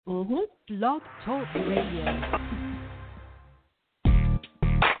Mm-hmm. Blog Talk Radio.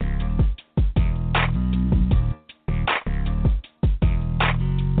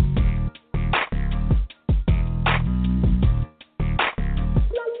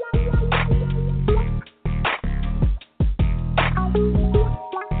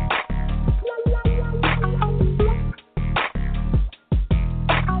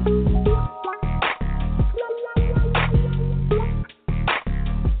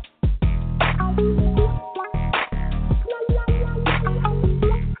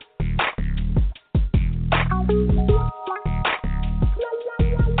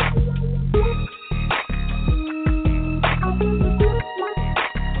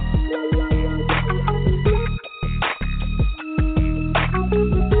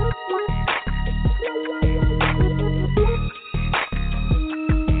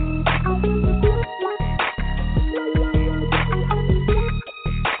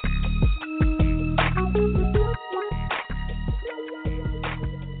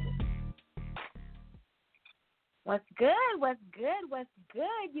 What's good? What's good? What's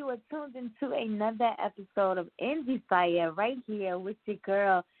good? You are tuned into another episode of Indie Fire right here with your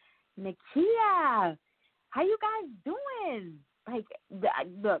girl, Nakia. How you guys doing?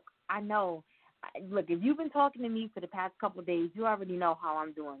 Look, I know. Look, if you've been talking to me for the past couple of days, you already know how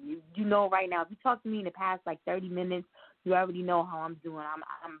I'm doing. You know right now. If you talk to me in the past 30 minutes, you already know how I'm doing. I'm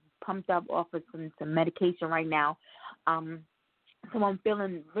pumped up off of some medication right now, so I'm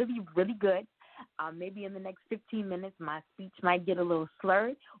feeling really, really good. Maybe in the next 15 minutes, my speech might get a little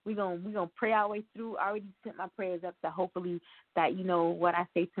slurred. We're gonna pray our way through. I already sent my prayers up that hopefully that, what I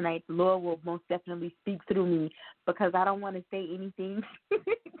say tonight, the Lord will most definitely speak through me, because I don't want to say anything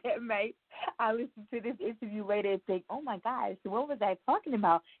that I listen to this interview later and think, oh my gosh, what was I talking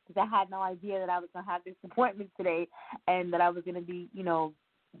about? Because I had no idea that I was going to have this appointment today and that I was going to be,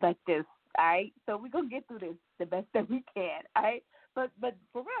 like this. All right, so we're going to get through this the best that we can. All right. But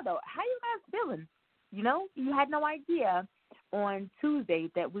for real, though, how you guys feeling? You had no idea on Tuesday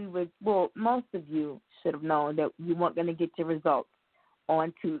that we would, well, most of you should have known that you weren't going to get your results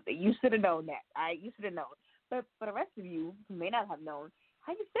on Tuesday. You should have known that, all right? You should have known. But for the rest of you who may not have known,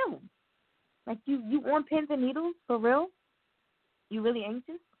 how you feeling? Like, you on pins and needles, for real? You really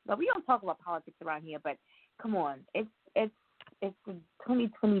anxious? Well, we don't talk about politics around here, but come on. It's the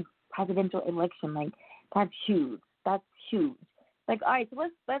 2020 presidential election. Like, that's huge. That's huge. Like, all right, so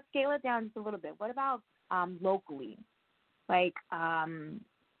let's scale it down just a little bit. What about locally? Like your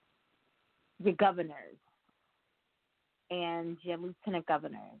governors and your lieutenant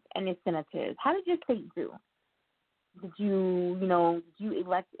governors and your senators. How did your state do? Did you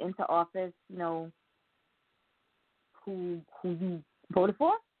elect into office, who you voted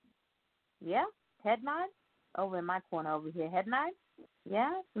for? Yeah? Head nod? Over in my corner over here. Head nod?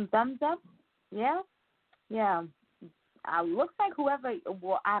 Yeah? Some thumbs up? Yeah? Yeah. Looks like whoever,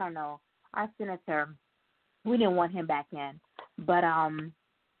 well, I don't know, our senator, we didn't want him back in. But,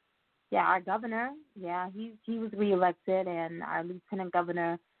 yeah, our governor, yeah, he was reelected, and our lieutenant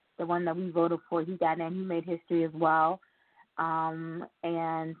governor, the one that we voted for, he got in. He made history as well. And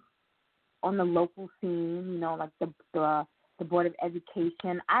on the local scene, like the Board of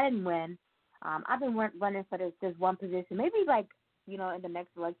Education, I didn't win. I've been running for this one position. Maybe, in the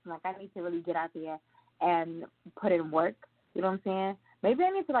next election, I need to really get out there and put in work, you know what I'm saying? Maybe I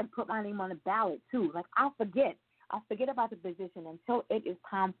need to, put my name on the ballot, too. I forget about the position until it is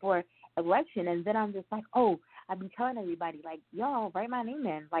time for election, and then I'm just oh, I've been telling everybody, yo, write my name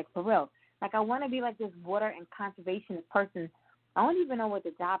in, for real. I want to be, this water and conservationist person. I don't even know what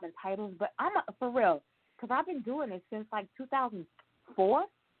the job entitles, but for real, because I've been doing this since, 2004,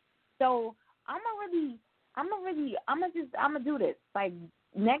 so I'm gonna do this,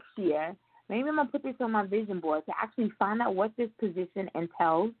 next year. Maybe I'm going to put this on my vision board to actually find out what this position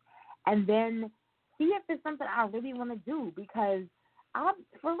entails and then see if it's something I really want to do, because I've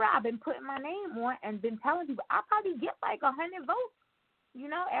been putting my name on and been telling people I'll probably get 100 votes,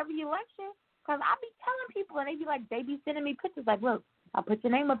 every election, because I'll be telling people and they be sending me pictures look, I'll put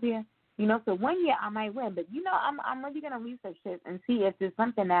your name up here, so one year I might win. But, I'm really going to research this and see if there's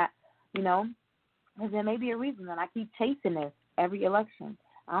something that, because there may be a reason that I keep chasing this every election.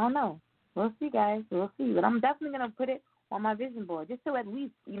 I don't know. We'll see, guys. We'll see. But I'm definitely going to put it on my vision board just to at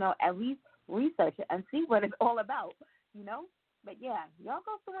least research it and see what it's all about, But, yeah, y'all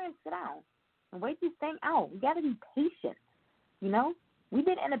go somewhere and sit down and wait this thing out. We got to be patient, We've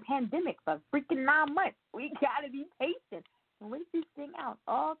been in a pandemic for freaking 9 months. We got to be patient and wait this thing out.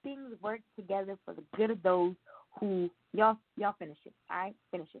 All things work together for the good of those who y'all finish it, all right?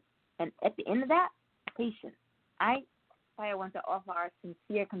 Finish it. And at the end of that, patience, all right? Fire wants to offer our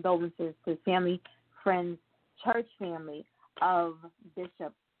sincere condolences to family, friends, church family of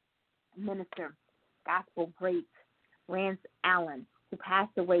Bishop, Minister, Gospel great Rance Allen, who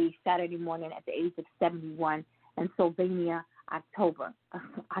passed away Saturday morning at the age of 71 in Sylvania,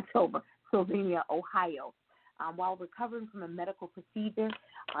 Sylvania, Ohio. While recovering from a medical procedure,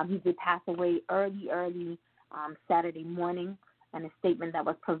 he did pass away early Saturday morning, and a statement that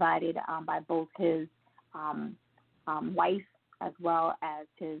was provided by both his wife as well as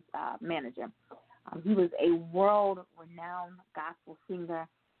his manager. He was a world-renowned gospel singer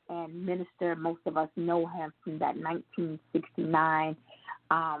and minister. Most of us know him from that 1969,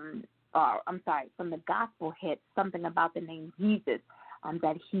 from the gospel hit, Something About the Name Jesus,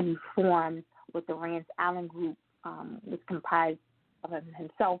 that he formed with the Rance Allen Group, which comprised of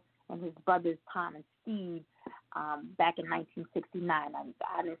himself and his brothers Tom and Steve, back in 1969.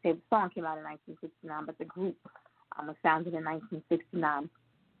 I didn't say the song came out in 1969, but the group was founded in 1969.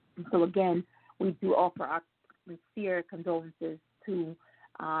 And so again, we do offer our sincere condolences to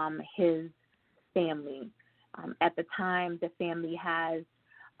his family. At the time, the family has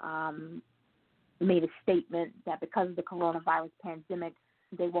made a statement that because of the coronavirus pandemic,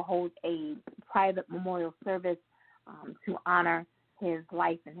 they will hold a private memorial service to honor his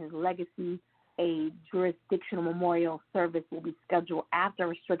life and his legacy. A jurisdictional memorial service will be scheduled after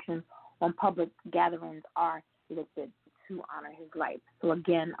restrictions on public gatherings are lifted to honor his life. So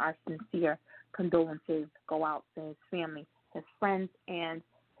again, our sincere condolences go out to his family, his friends, and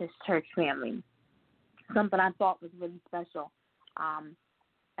his church family. Something I thought was really special, and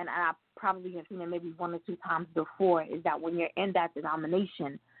I probably have seen it maybe one or two times before, is that when you're in that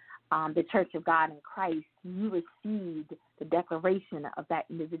denomination, the Church of God in Christ, you received the declaration of that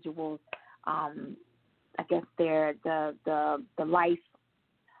individual's, I guess the life,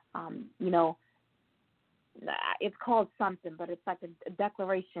 it's called something, but it's like a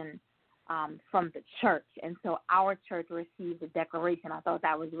declaration from the church. And so our church received the declaration. I thought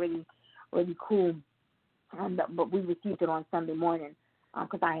that was really, really cool. But we received it on Sunday morning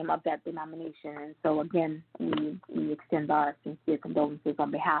because I am of that denomination. And so, again, we extend our sincere condolences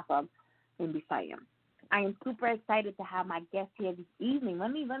on behalf of Indy Fire. I am super excited to have my guest here this evening.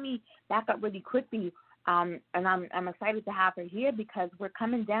 Let me back up really quickly, and I'm excited to have her here because we're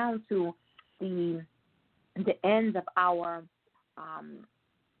coming down to the end of our,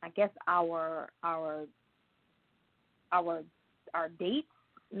 our dates,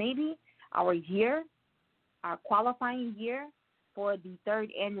 maybe our year, our qualifying year for the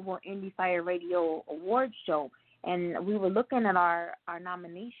third annual Indy Fire Radio Awards Show. And we were looking at our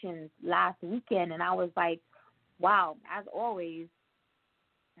nominations last weekend, and I was like, wow, as always,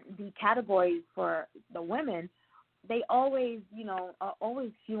 the categories for the women, they always, are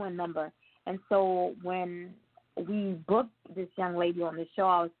always few in number. And so when we booked this young lady on the show,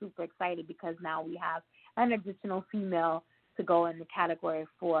 I was super excited because now we have an additional female to go in the category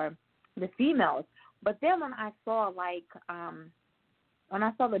for the females. But then when I saw,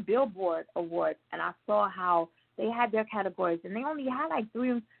 the Billboard Awards, and I saw how they had their categories, and they only had like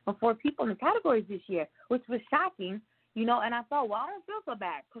 3 or 4 people in the categories this year, which was shocking, and I thought, well, I don't feel so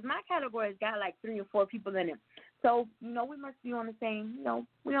bad because my category's got like 3 or 4 people in it. So, we must be on the same,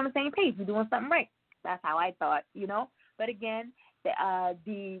 we're on the same page. We're doing something right. That's how I thought, But again,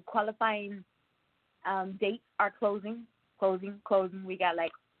 the qualifying dates are closing. We got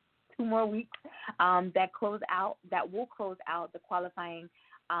like 2 more weeks that will close out the qualifying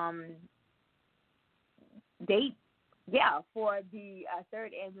date, for the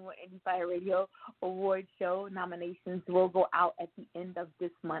third annual Indy Fire Radio Awards Show. Nominations will go out at the end of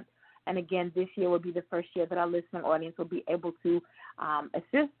this month. And again, this year will be the first year that our listening audience will be able to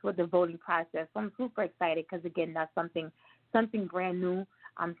assist with the voting process. So I'm super excited because, again, that's something brand new,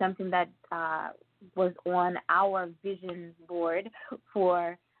 something that was on our vision board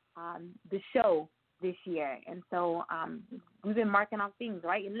for the show this year. And so we've been marking out things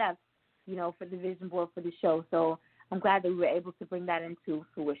right and left, for the vision board for the show. So I'm glad that we were able to bring that into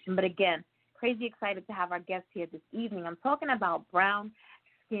fruition. But again, crazy excited to have our guest here this evening. I'm talking about Brown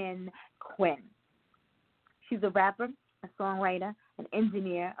Skin Quinn. She's a rapper, a songwriter, an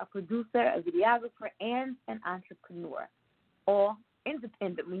engineer, a producer, a videographer, and an entrepreneur. All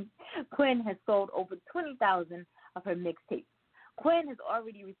independently, Quinn has sold over 20,000 of her mixtapes. Quinn has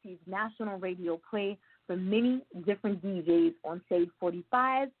already received national radio play from many different DJs on Shade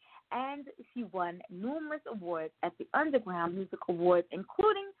 45, and she won numerous awards at the Underground Music Awards,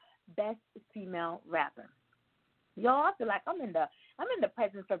 including Best Female Rapper. Y'all, I feel like I'm in the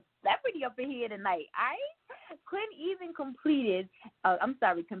presence of celebrity up in here tonight. Quinn even competed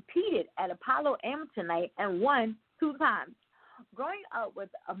at Apollo Amateur Night and won 2 times. Growing up with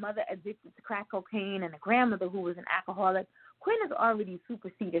a mother addicted to crack cocaine and a grandmother who was an alcoholic, Quinn has already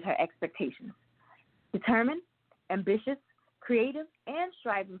superseded her expectations. Determined, ambitious, creative, and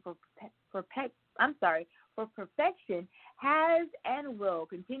striving for perfection, has and will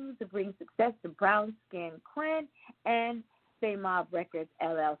continue to bring success to Brown Skin Quinn and Say Mob Records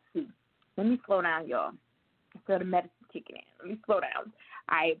LLC. Let me slow down, y'all. I feel the medicine kicking in. Let me slow down.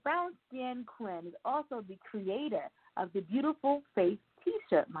 All right, Brown Skin Quinn is also the creator of the Beautiful Face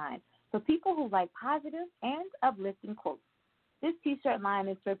T-shirt line for people who like positive and uplifting quotes. This T-shirt line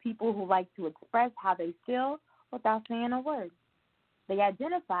is for people who like to express how they feel without saying a word. They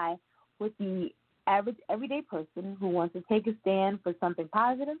identify with the average everyday person who wants to take a stand for something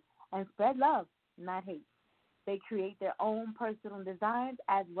positive and spread love, not hate. They create their own personal designs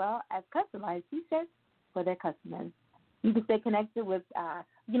as well as customized T-shirts for their customers. You can stay connected with,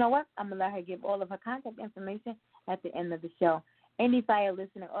 you know what? I'm going to let her give all of her contact information at the end of the show. Indie Fire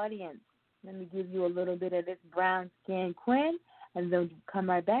listener audience, let me give you a little bit of this Brown Skin Quinn, and then come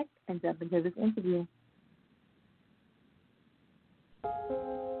right back and jump into this interview. I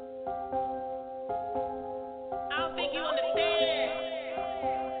don't think you understand.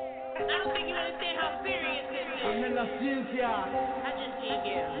 I don't think you understand how serious this is. I just need to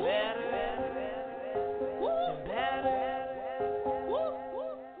get better.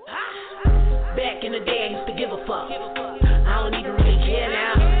 Back in the day, I used to give a fuck. I don't even really care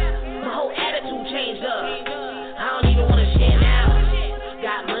now. My whole attitude changed up. I don't even wanna share now.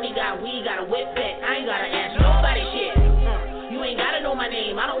 Got money, got weed, got a whip back. I ain't gotta ask nobody shit. You ain't gotta know my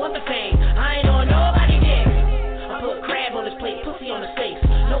name. I don't want the fame. I ain't on nobody dick. I put crab on his plate, pussy on his face.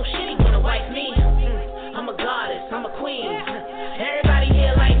 No shit, he wanna wife me. I'm a goddess, I'm a queen. Everybody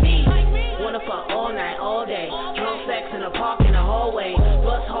here like me. Wanna fuck all night, all day. Drunk sex in the park, in the hallway.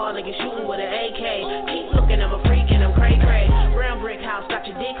 Bust hard like you're shooting with an AK. Keep looking, I'm a freak and I'm cray-cray. Brown brick house, got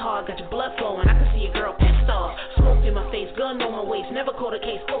your dick hard, got your blood flowing. I can see a girl pissed off. Smoke in my face, gun on my waist. Never caught a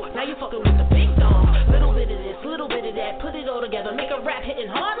case. Oh, now you fucking with the big dog. Little bit of this, little bit of that. Put it all together, make a rap hitting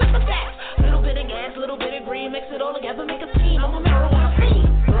hard like a sax. Little bit of gas, little bit of green. Mix it all together, make a team. I'm a marijuana fiend.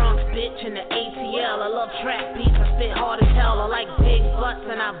 Bronx bitch in the ATL. I love trap beats, I spit hard as hell. I like big butts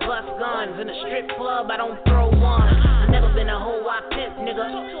and I bust guns. In a strip club, I don't throw one. I never been a hoe, I pimp,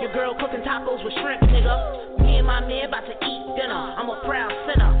 nigga. Your girl cooking tacos with shrimp, nigga. Me and my man about to eat dinner. I'm a proud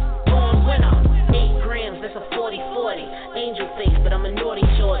sinner, born winner. 8 grams, that's a 40-40. Angel face, but I'm a naughty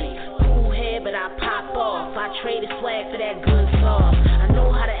shorty. Cool head, but I pop off. I trade a swag for that good sauce. I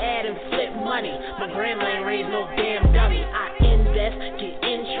know how to add and flip money. My grandma ain't raised no damn dummy. I invest, get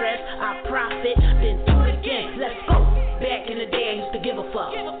interest, I profit, then do it again. Let's go. Back in the day, I used to give a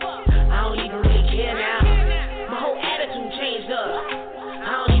fuck. I don't even really care now. My whole attitude changed up.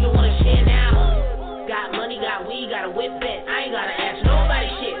 I don't even wanna share now. Got money, got weed, got a whip back. I ain't gotta ask nobody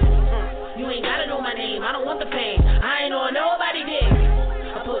shit. You ain't gotta know my name, I don't want the fame. I ain't on nobody dick.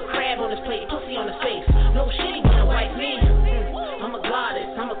 I put crab on his plate, pussy on his face. No shit, he wanna wife me. I'm a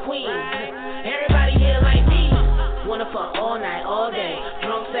goddess, I'm a queen. Everybody here like me. Wanna fuck all night, all day.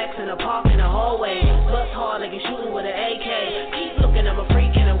 Drunk sex in the park, in the hallway. Bust hard like you're shooting with an AK. Keep looking, I'm a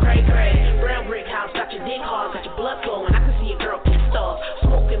freak and I'm cray-cray. Brown brick house, got your dick hard, got your blood flowing. I can see a girl pissed off.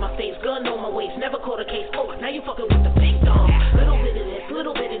 Smoke in my face, gun on my waist. Never caught a case. Oh, now you fucking with the big dog. Little bit of this,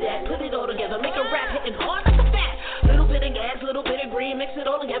 little bit of that. Put it all together, make a rap hitting hard like a fat. Little bit of gas, little bit of green. Mix it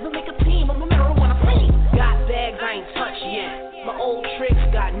all together, make a team. I'm a marijuana fiend. Got bags I ain't touched yet. My old tricks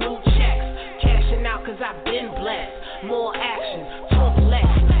got new checks. Cashing out cause I've been blessed. More action, talk less.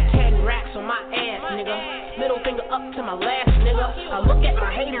 10 racks on my ass, nigga. Middle finger up to my last, nigga. I look at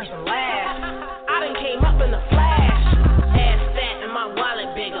my haters and laugh. I done came up in the flash. Ass fat and my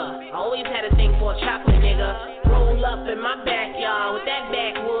wallet bigger. I always had a thing for a chocolate nigga. Roll up in my backyard with that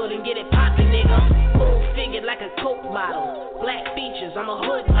backwood and get it poppin', nigga. Full figured like a Coke bottle. Black features, I'm a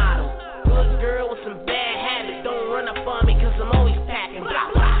hood model. Good girl with some bad habits. Don't run up on me cause I'm always packing.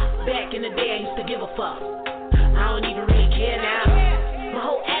 Blah, blah. Back in the day I used to give a fuck. I don't even really care now. My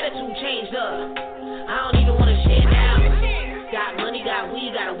whole attitude changed up. I don't even wanna share now. Got money, got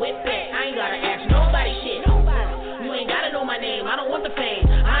weed, got a whip back. I ain't gotta ask nobody shit. You ain't gotta know my name, I don't want the fame.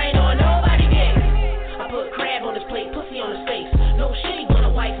 I ain't on nobody dick. I put crab on his plate, pussy on his face. No shit, he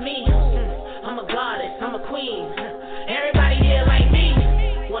wanna wife me. I'm a goddess, I'm a queen. Everybody here like me.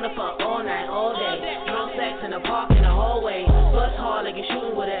 Wanna fuck all night, all day. Drunk sex in the park, in the hallway. Bust hard like you're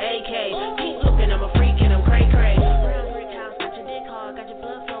shooting with an AK. Keep looking, I'm a freak and I'm cray-cray. Brown brick house, got your dick hard, got your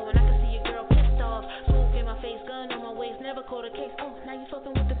blood flowing. I can see a girl pissed off. Smoke in my face, gun on my waist. Never caught a case. Oh, now you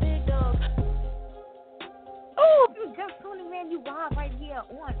fucking with the big dog. Oh, if you just tuning in, you live right here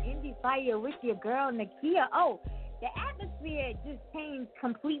on Indie Fire with your girl, Nakia. Oh, the atmosphere just changed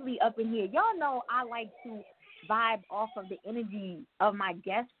completely up in here. Y'all know I like to vibe off of the energy of my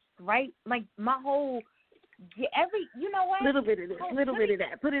guests, right? Like my whole you know what? Little bit of this, little bit of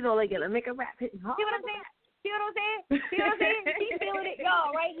that. Put it all together. Make a rap hit. See what I'm saying? See what I'm saying? See what I'm saying? She's feeling it,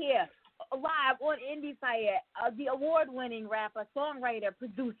 y'all, right here. Live on Indie Fire, the award-winning rapper, songwriter,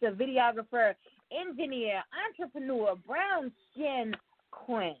 producer, videographer, engineer, entrepreneur, brown skin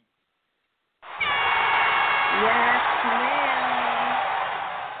Quinn. Yes, ma'am.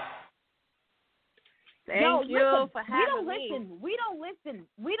 Thank you for having me. We don't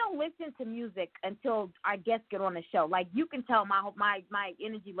listen to music until our guests get on the show. Like you can tell my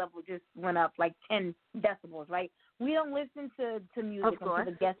energy level just went up like 10 decibels, right? We don't listen to music until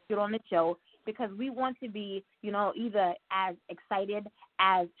the guests get on the show because we want to be, either as excited,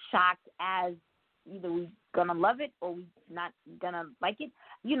 as shocked, as either we gonna love it or we not gonna like it,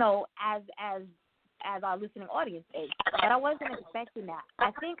 as our listening audience is. But I wasn't expecting that.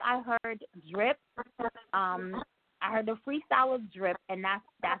 I think I heard Drip. I heard the freestyle of Drip, and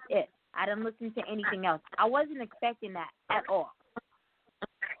that's it. I didn't listen to anything else. I wasn't expecting that at all.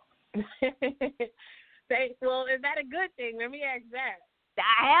 Well, is that a good thing? Let me ask that.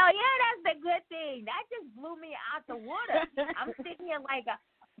 Hell yeah, that's the good thing. That just blew me out the water. I'm sitting here like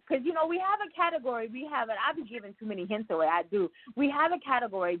because, we have a category. I be giving too many hints away. I do. We have a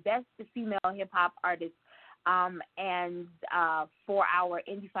category, Best Female Hip-Hop Artist, and for our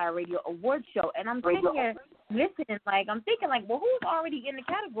Indie Fire Radio Award Show. And I'm sitting here listening, I'm thinking, well, who's already in the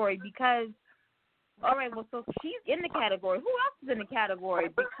category? Because, all right, well, so she's in the category. Who else is in the category?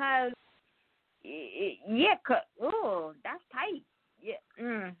 Because, that's tight. Yeah.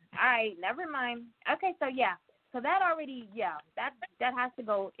 All right, never mind. Okay, so, yeah. So that already, that has to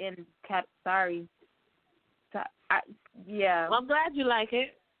go in sorry. Yeah. Well, I'm glad you like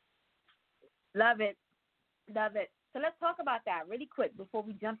it. Love it. So let's talk about that really quick before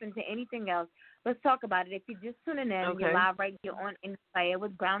we jump into anything else. Let's talk about it. If you're just tuning in, You're live right here on Inspire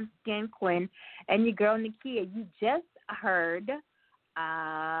with Brown Skin Quinn and your girl Nakia. You just heard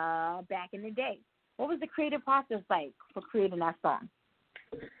Back in the Day. What was the creative process like for creating that song?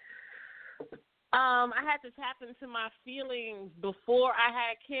 I had to tap into my feelings before I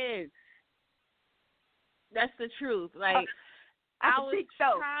had kids. That's the truth. Like, I was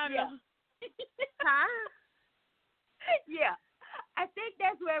trying to... Huh? Yeah. I think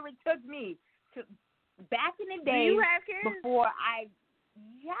that's where it took me. To back in the day. Do you have kids? Before I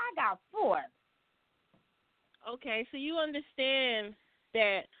got 4. Okay, so you understand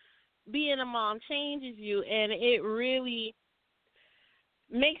that being a mom changes you, and it really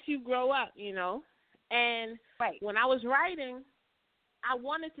makes you grow up, And when I was writing, I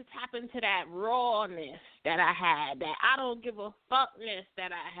wanted to tap into that rawness that I had, that I don't give a fuckness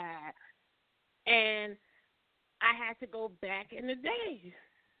that I had. And I had to go back in the day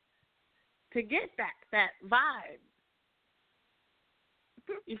to get that vibe.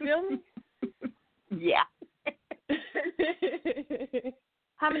 You feel me? Yeah.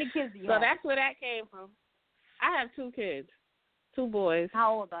 How many kids do you have? So that's where that came from. I have 2 kids. 2 boys.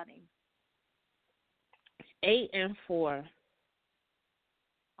 How old are they? 8 and 4.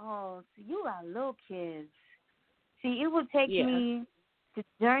 Oh, so you got little kids. See, it would take me the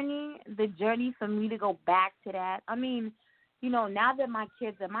journey for me to go back to that. I mean, now that my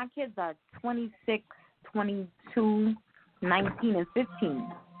kids are 26, 22, 19, and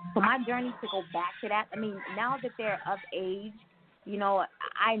 15. So my journey to go back to that, I mean, now that they're of age,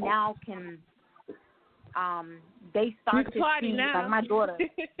 I now can they start to see, now. like my daughter.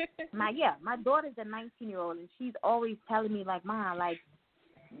 my daughter's a 19-year-old, and she's always telling me, like, Mom, like,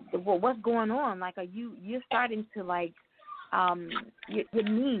 what's going on? Like, you're starting to, like, you're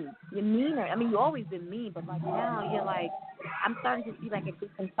mean. You're meaner. I mean, you've always been mean, but, like, now you're, like, I'm starting to see, like, a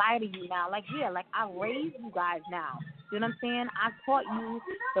different side of you now. Like, like, I raised you guys now. You know what I'm saying? I taught you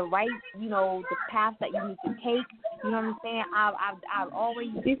the right, the path that you need to take. You know what I'm saying? I've always.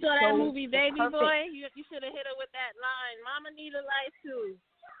 You saw that movie, Baby Boy? You should have hit her with that line. Mama need a life too.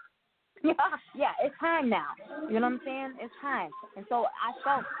 Yeah, it's time now. You know what I'm saying? It's time. And so I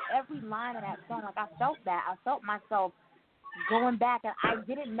felt every line of that song. Like, I felt that. I felt myself going back, and I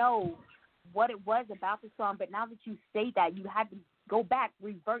didn't know what it was about the song. But now that you state that, you had to go back,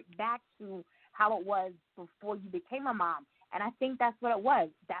 revert back to how it was before you became a mom. And I think that's what it was.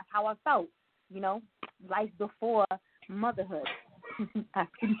 That's how I felt, life before motherhood. I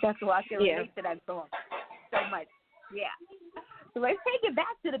think that's why I can relate to that song so much. Yeah. So let's take it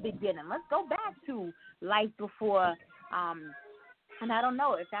back to the beginning. Let's go back to life before, and I don't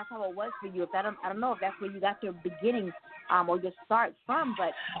know if that's how it was for you. I don't know if that's where you got your beginning or your start from,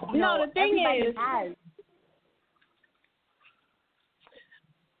 but, the thing is,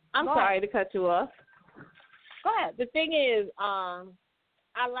 I'm sorry to cut you off. Go ahead. The thing is, I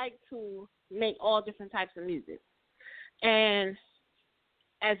like to make all different types of music. And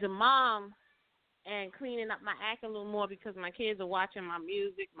as a mom and cleaning up my act a little more because my kids are watching my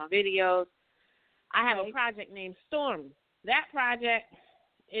music, my videos, I have a project named Stormy. That project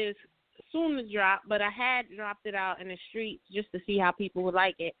is soon to drop, but I had dropped it out in the streets just to see how people would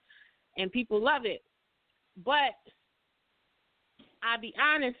like it. And people love it. But I'll be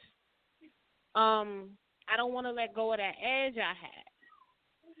honest, I don't want to let go of that edge I had.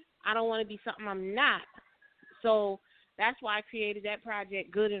 I don't want to be something I'm not. So that's why I created that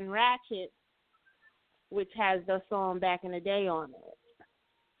project, Good and Ratchet, which has the song Back in the Day on it.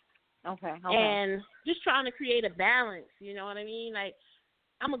 Okay. And just trying to create a balance, you know what I mean? Like,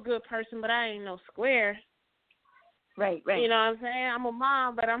 I'm a good person, but I ain't no square. Right. You know what I'm saying? I'm a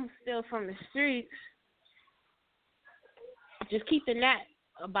mom, but I'm still from the streets. Just keeping that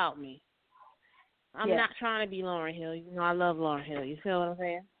about me. I'm not trying to be Lauryn Hill. You know, I love Lauryn Hill. You feel what I'm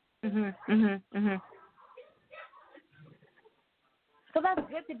saying? So that's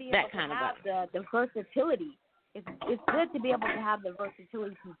good to be able to have the versatility. It's good to be able to have the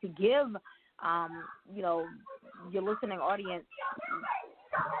versatility to give, you know, your listening audience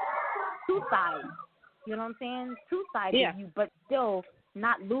two sides. You know what I'm saying? Two sides of you, but still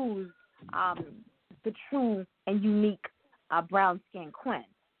not lose the true and unique brown skin Quinn.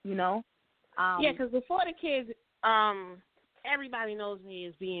 You know? Because before the kids, everybody knows me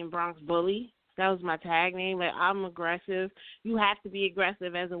as being Bronx Bully. That was my tag name. Like, I'm aggressive. You have to be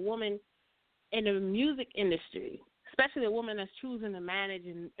aggressive as a woman in the music industry, especially a woman that's choosing to manage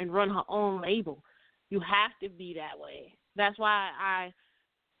and run her own label. You have to be that way. That's why I,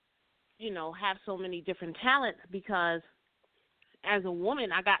 you know, have so many different talents, because as a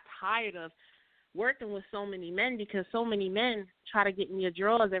woman, I got tired of working with so many men, because so many men try to get in your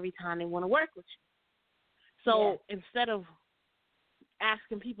drawers every time they want to work with you. So instead of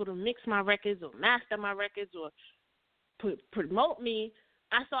asking people to mix my records or master my records or promote me,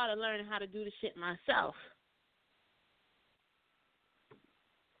 I started learning how to do the shit myself.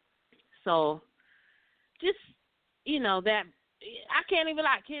 So just, you know, that I can't even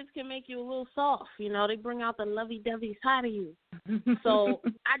lie. Kids can make you a little soft. You know, they bring out the lovey-dovey side of you. So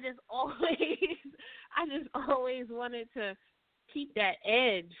I just always wanted to keep that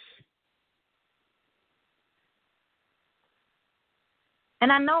edge.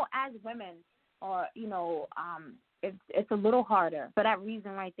 And I know as women, or, you know, it's a little harder for that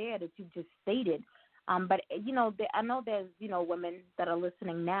reason right there that you just stated. But, you know, I know there's, you know, women that are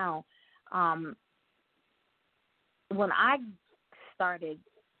listening now. When I started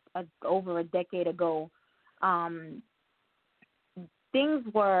over a decade ago, things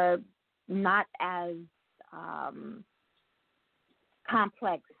were not as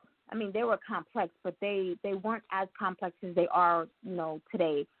complex. I mean, they were complex, but they weren't as complex as they are, you know,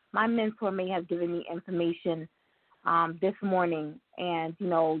 today. My mentor may have given me information this morning, and, you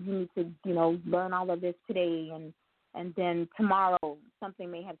know, you need to, you know, learn all of this today, and then tomorrow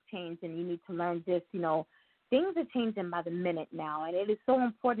something may have changed and you need to learn this. You know, things are changing by the minute now, and it is so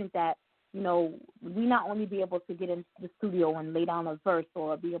important that, you know, we not only be able to get into the studio and lay down a verse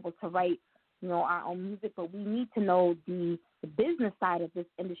or be able to write, you know, our own music, but we need to know the business side of this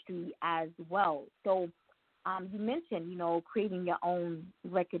industry as well. So you mentioned, you know, creating your own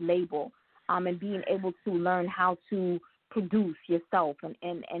record label and being able to learn how to produce yourself and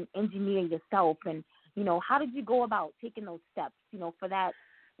engineer yourself. And, you know, how did you go about taking those steps, you know, for that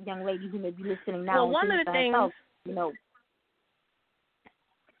young lady who may be listening now? Well, one of the things, you know,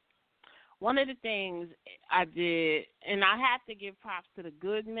 one of the things I did, and I have to give props to the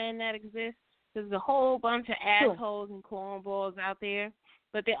good men that exist. There's a whole bunch of assholes and cornballs out there,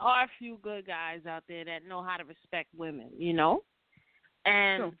 but there are a few good guys out there that know how to respect women, you know?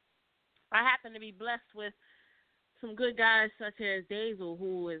 And I happen to be blessed with some good guys such as Dazel,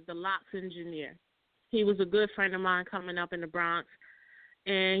 who is the locks engineer. He was a good friend of mine coming up in the Bronx,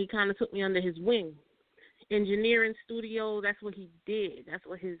 and he kind of took me under his wing. Engineering studio, that's what he did. That's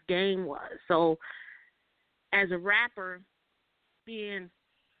what his game was. So as a rapper, being,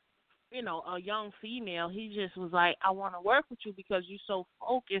 you know, a young female, he just was like, I want to work with you because you're so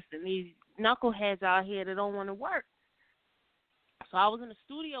focused and these knuckleheads out here that don't want to work. So I was in the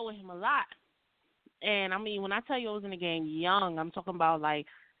studio with him a lot. And, I mean, when I tell you I was in the game young, I'm talking about, like,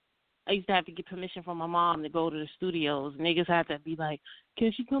 I used to have to get permission from my mom to go to the studios. Niggas had to be like,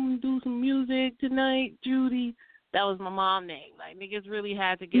 can she come and do some music tonight, Judy? That was my mom name. Like, niggas really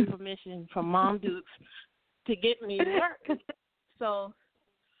had to get permission from Mom Dukes to get me to work. So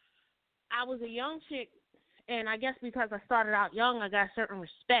I was a young chick And I guess because I started out young, I got certain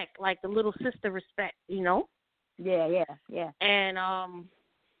respect, like the little sister respect, you know? Yeah. And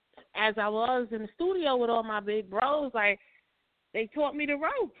as I was in the studio with all my big bros, like, they taught me the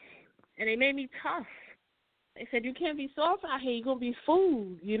ropes, and they made me tough. They said, you can't be soft out here. You're going to be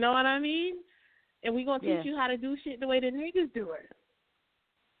fooled. You know what I mean? And we're going to teach you how to do shit the way the niggas do it.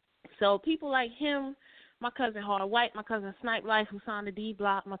 So people like him, my cousin Hard White, my cousin Snipe Life, who signed the D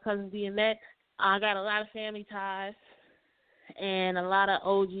Block, my cousin DMX, I got a lot of family ties and a lot of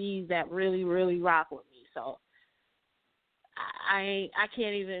OGs that really, really rock with me. So I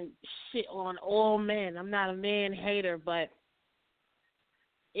can't even shit on all men. I'm not a man hater, but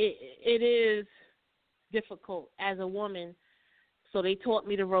it is difficult as a woman. So they taught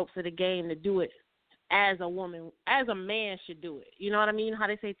me the ropes of the game to do it as a woman, as a man should do it. You know what I mean? How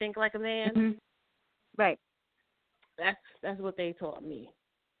they say think like a man? Mm-hmm. Right. That's what they taught me.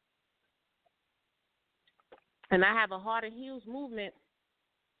 And I have a Heart and Heels movement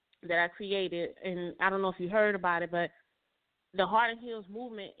that I created, and I don't know if you heard about it, but the Heart and Heels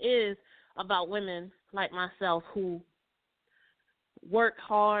movement is about women like myself who work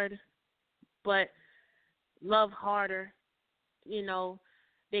hard but love harder. You know,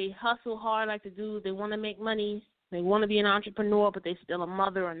 they hustle hard like the dudes. They want to make money. They want to be an entrepreneur, but they still a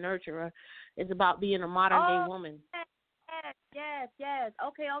mother or nurturer. It's about being a modern-day woman. Yes.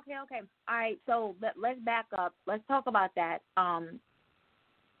 Okay. All right, so let's back up. Let's talk about that.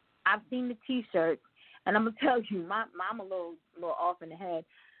 I've seen the T-shirts, and I'm going to tell you, I'm a little off in the head.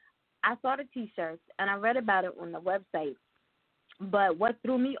 I saw the T-shirts, and I read about it on the website. But what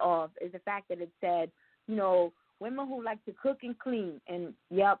threw me off is the fact that it said, you know, women who like to cook and clean. And,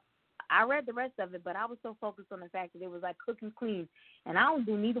 yep, I read the rest of it, but I was so focused on the fact that it was like cook and clean, and I don't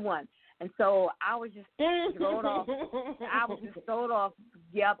do neither one. And so I was just thrown off.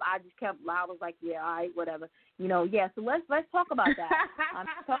 Yep, I was like, yeah, all right, whatever. You know, yeah, so let's talk about that. I'm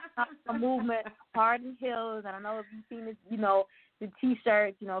talking about the movement, Heart and Heels. I don't know if you've seen this, you know, the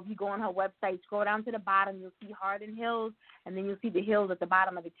T-shirts. You know, if you go on her website, scroll down to the bottom, you'll see Heart and Heels, and then you'll see the heels at the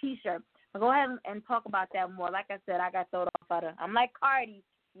bottom of the T-shirt. But go ahead and talk about that more. Like I said, I got thrown off at her. I'm like Cardi.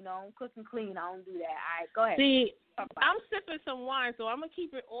 You know, I'm cooking clean. I don't do that. All right, go ahead. See, I'm sipping some wine, so I'm going to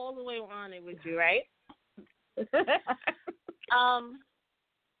keep it all the way on it with you, right?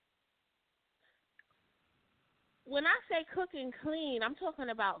 When I say cooking clean, I'm talking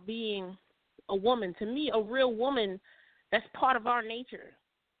about being a woman. To me, a real woman, that's part of our nature.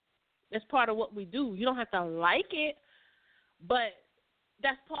 That's part of what we do. You don't have to like it, but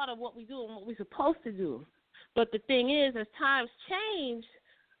that's part of what we do and what we're supposed to do. But the thing is, as times change,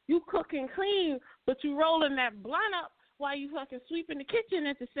 you cook and clean, but you rolling that blunt up while you fucking sweeping the kitchen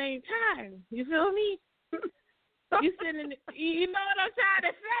at the same time. You feel me? You sitting, you know what I'm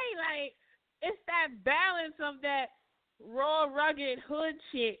trying to say? Like, it's that balance of that raw, rugged hood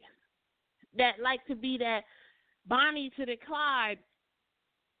chick that like to be that Bonnie to the Clyde,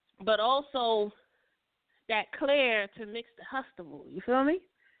 but also that Claire to mix the Huxtable. You feel me?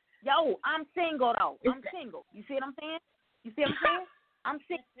 Yo, I'm single though. I'm single. You see what I'm saying? I'm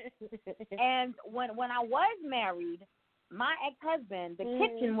single. And when I was married, my ex-husband, the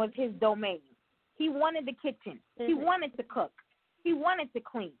kitchen was his domain. He wanted the kitchen. He wanted to cook. He wanted to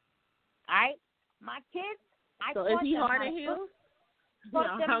clean. All right? My kids, I taught them how to cook. So is he hard to heal?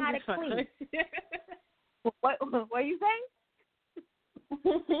 Taught them how to clean. What are you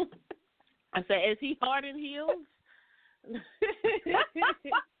saying? I said, is he hard in heels?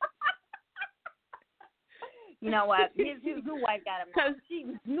 You know what? His new wife got him now.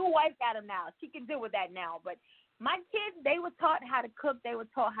 New wife got him now. She can deal with that now. But my kids, they were taught how to cook. They were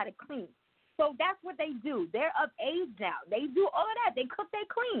taught how to clean. So that's what they do. They're of age now. They do all of that. They cook, they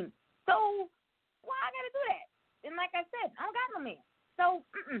clean. So why I got to do that? And like I said, I don't got no man. So,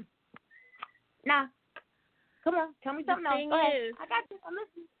 nah. Come on. Tell me something else. Go ahead. I got you. I'm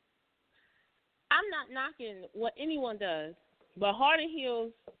listening. I'm not knocking what anyone does, but Heart and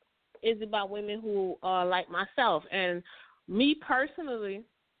Heels is about women who are like myself. And me personally,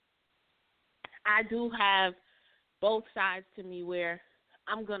 I do have both sides to me where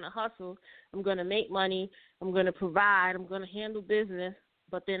I'm going to hustle, I'm going to make money, I'm going to provide, I'm going to handle business,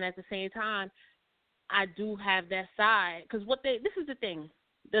 but then at the same time, I do have that side. Because this is the thing,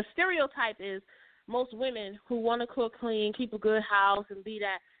 the stereotype is most women who want to cook clean, keep a good house, and be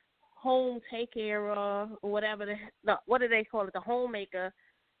that home take care of, or whatever, what do they call it, the homemaker.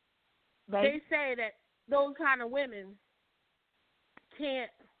 Right. They say that those kind of women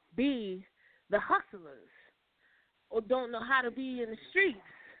can't be the hustlers or don't know how to be in the streets.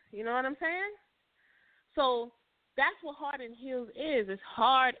 You know what I'm saying? So that's what Heart and Heels is. It's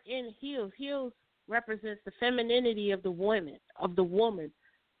hard in heels. Heels represents the femininity of the woman,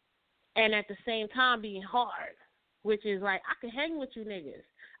 and at the same time being hard, which is like, I could hang with you niggas.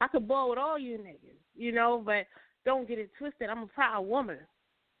 I could ball with all you niggas, you know, but don't get it twisted. I'm a proud woman.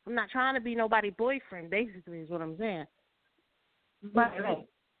 I'm not trying to be nobody's boyfriend, basically, is what I'm saying. Right.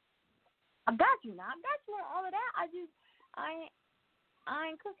 I got you now. I got you on all of that. I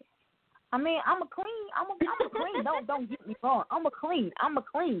ain't cooking. I mean, I'm a clean. Don't get me wrong. I'm a clean.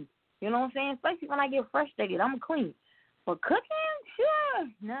 You know what I'm saying? Especially when I get frustrated, I'm a clean. But cooking, sure,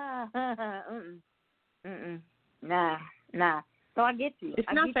 nah, nah. So I get you.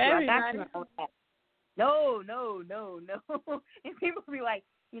 It's not for everybody. I got you on that. No. And people be like,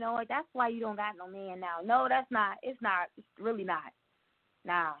 you know what? That's why you don't got no man now. No, that's not. It's not. It's really not.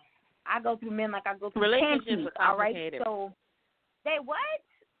 Nah, I go through men like I go through relationships. All right. So they what?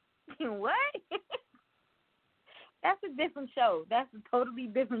 What? That's a different show. That's a totally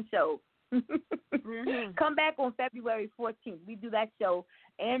different show. Mm-hmm. Come back on February 14th. We do that show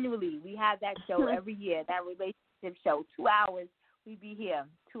annually. We have that show every year, that relationship show. 2 hours. We be here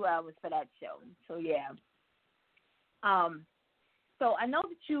 2 hours for that show. So, yeah. So I know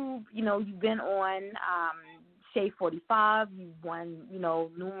that you've been on Shade 45. You've won,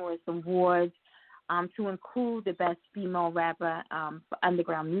 numerous awards. To include the Best Female Rapper for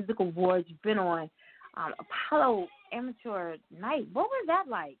Underground Music Awards. You've been on Apollo Amateur Night. What was that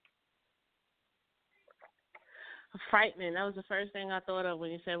like? Frightening. That was the first thing I thought of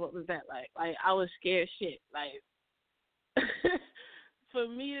when you said, what was that like? Like, I was scared shit. Like, for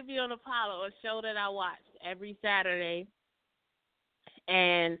me to be on Apollo, a show that I watched every Saturday,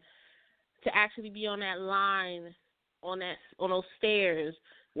 and to actually be on that line, on those stairs,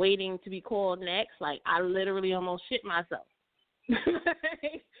 waiting to be called next, like, I literally almost shit myself.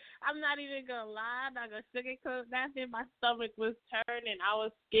 I'm not even going to lie. I'm not going to sugarcoat nothing. My stomach was turning. I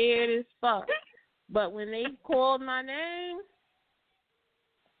was scared as fuck. But when they called my name,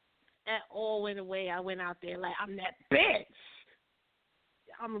 that all went away. I went out there like, I'm that bitch.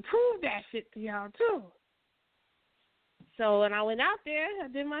 I'm going to prove that shit to y'all, too. So when I went out there, I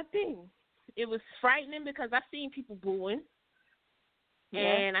did my thing. It was frightening because I seen people booing. Yeah.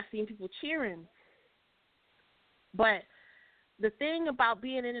 And I seen people cheering. But the thing about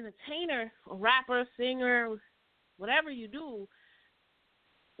being an entertainer, a rapper, singer, whatever you do,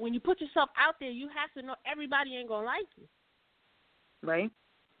 when you put yourself out there, you have to know everybody ain't going to like you. Right.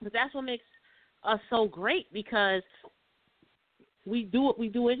 But that's what makes us so great, because we do what we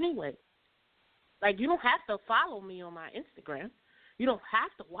do anyway. Like, you don't have to follow me on my Instagram. You don't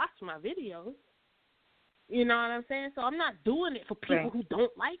have to watch my videos. You know what I'm saying? So I'm not doing it for people who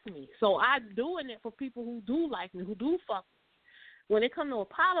don't like me. So I'm doing it for people who do like me, who do fuck me. When it comes to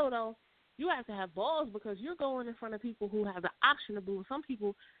Apollo, though, you have to have balls, because you're going in front of people who have the option to boo. Some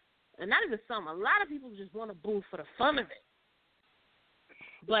people, and not even some, a lot of people just want to boo for the fun of it.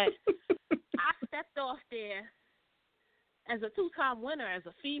 But I stepped off there as a 2-time winner, as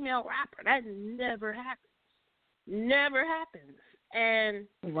a female rapper. That never happens. Never happens. And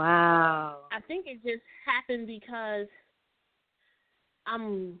wow, I think it just happened because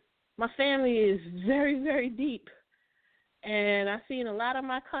my family is very, very deep. And I seen a lot of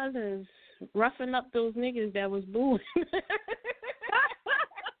my cousins roughing up those niggas that was booing.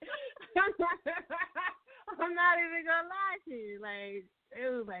 I'm not even gonna lie to you. Like, it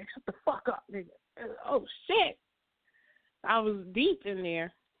was like, shut the fuck up, nigga. Oh shit. I was deep in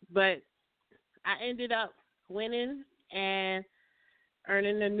there, but I ended up winning and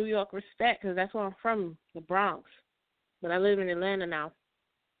earning the New York respect, because that's where I'm from, the Bronx. But I live in Atlanta now.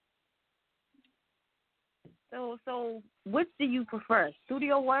 So which do you prefer,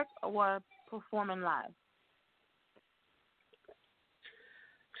 studio work or performing live?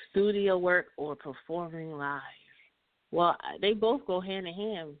 Studio work or performing live? Well, they both go hand in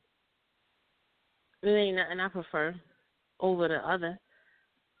hand. There ain't nothing I prefer over the other.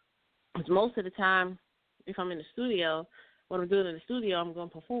 Because most of the time, if I'm in the studio, what I'm doing in the studio, I'm going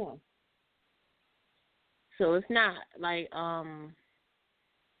to perform. So it's not like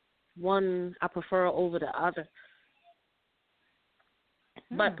one I prefer over the other.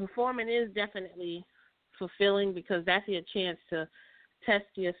 But performing is definitely fulfilling, because that's your chance to test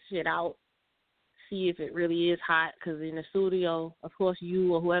your shit out, see if it really is hot. Because in the studio, of course,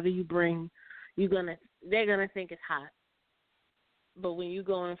 you or whoever you bring, they're gonna think it's hot. But when you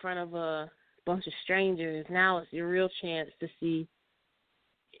go in front of a bunch of strangers, now it's your real chance to see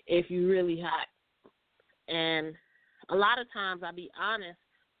if you're really hot. And a lot of times, I'll be honest,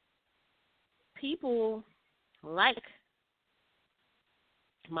 people like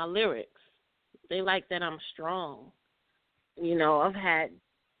my lyrics. They like that I'm strong. You know, I've had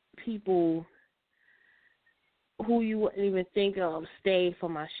people who you wouldn't even think of stay for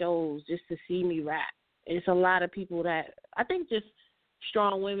my shows just to see me rap. It's a lot of people that I think just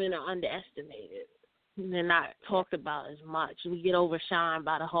strong women are underestimated. They're not talked about as much. We get overshined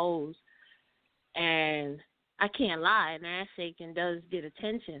by the hoes. And I can't lie, an ass shaking does get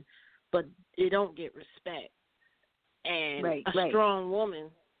attention, but it don't get respect. And a strong woman,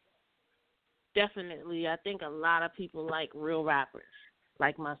 definitely, I think a lot of people like real rappers,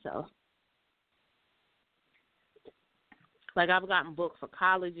 like myself. Like, I've gotten booked for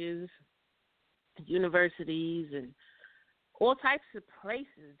colleges, universities, and all types of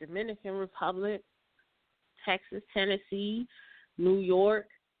places, Dominican Republic, Texas, Tennessee, New York.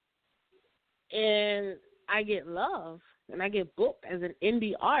 And I get love, and I get booked as an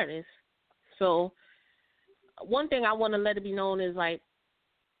indie artist. So one thing I want to let it be known is, like,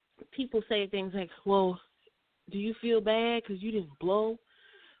 people say things like, well, do you feel bad because you didn't blow?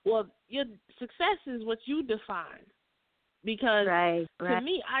 Well, your success is what you define. Because to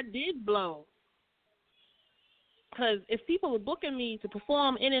me, I did blow. Because if people are booking me to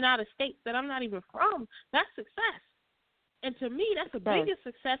perform in and out of states that I'm not even from, that's success. And to me, that's the biggest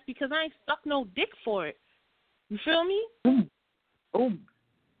success because I ain't stuck no dick for it. You feel me? Ooh.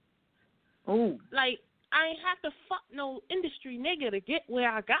 Like, I ain't have to fuck no industry nigga to get where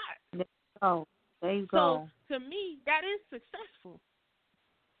I got. Oh, there you go. So, to me, that is successful.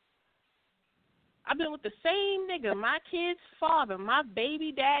 I've been with the same nigga, my kid's father, my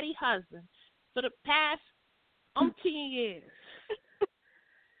baby daddy husband, for the past umpteen years.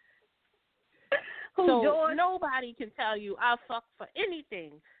 So George? Nobody can tell you I fuck for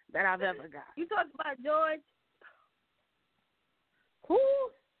anything that I've ever got. You talking about George? Who?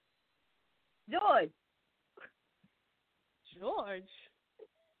 George. George?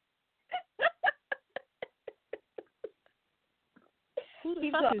 Who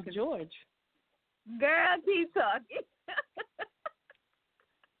the fuck is George? Girl, keep talking.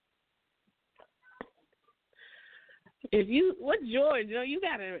 What George? You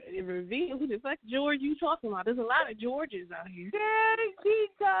gotta reveal who the fuck George you talking about. There's a lot of Georges out here. Girl,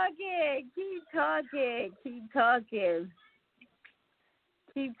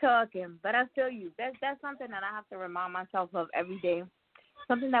 keep talking. But I feel you. That's something that I have to remind myself of every day.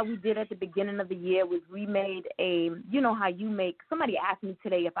 Something that we did at the beginning of the year was we made how you make. Somebody asked me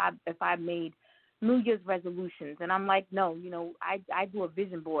today if I made New Year's resolutions, and I'm like, no, I do a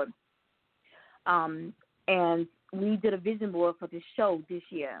vision board. And we did a vision board for the show this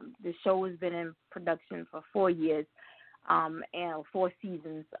year. The show has been in production for 4 years, and 4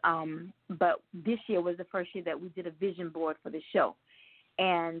 seasons. But this year was the first year that we did a vision board for the show.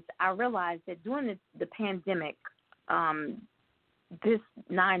 And I realized that during the pandemic, this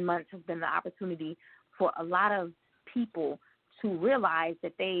 9 months has been the opportunity for a lot of people to realize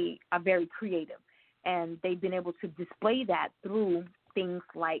that they are very creative. And they've been able to display that through things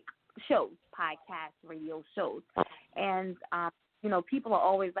like shows, podcasts, radio shows. And, people are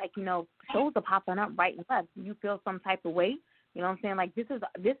always like, shows are popping up right and left. Do you feel some type of way? You know what I'm saying? Like, this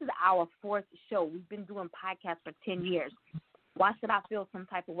is our 4th show. We've been doing podcasts for 10 years. Why should I feel some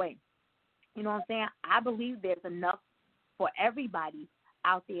type of way? You know what I'm saying? I believe there's enough for everybody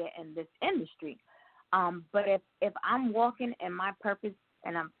out there in this industry. But if I'm walking in my purpose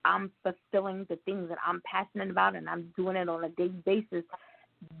and I'm fulfilling the things that I'm passionate about and I'm doing it on a daily basis,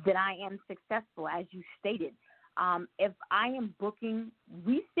 then I am successful, as you stated. If I am booking,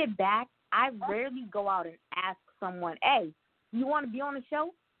 we sit back. I rarely go out and ask someone, hey, you want to be on the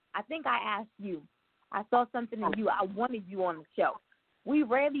show? I think I asked you. I saw something in you. I wanted you on the show. We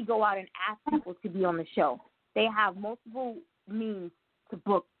rarely go out and ask people to be on the show. They have multiple means to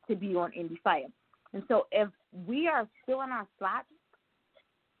book to be on Indie Fire. And so if we are still in our slots,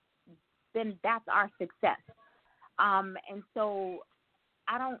 then that's our success. And so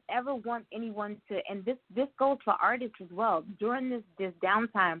I don't ever want anyone to, and this goes for artists as well, during this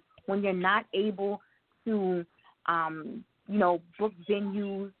downtime when you're not able to, book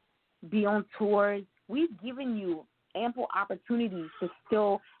venues, be on tours, we've given you ample opportunities to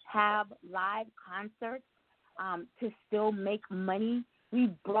still have live concerts, to still make money. We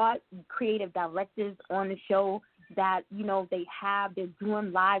brought creative directors on the show that, they're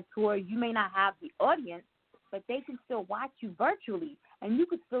doing live tours. You may not have the audience, but they can still watch you virtually, and you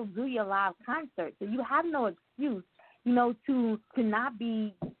could still do your live concert. So you have no excuse, to not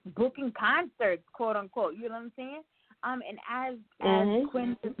be booking concerts, quote unquote. You know what I'm saying? And as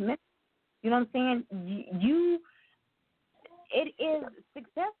Quinn just mentioned, you know what I'm saying? It is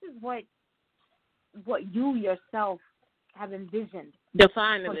success is what you yourself have envisioned.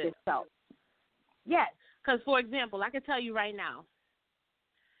 Define for it. Yourself. Yes. Because, for example, I can tell you right now,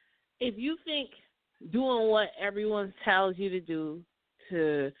 if you think doing what everyone tells you to do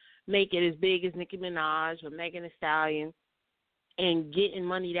to make it as big as Nicki Minaj or Megan Thee Stallion and getting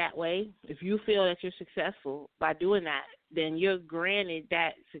money that way, if you feel that you're successful by doing that, then you're granted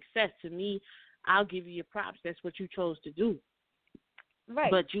that success. To me, I'll give you your props. That's what you chose to do.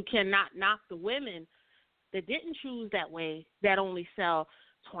 Right. But you cannot knock the women that didn't choose that way, that only sell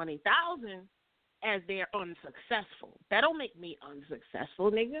 20,000 as they're unsuccessful. That don't make me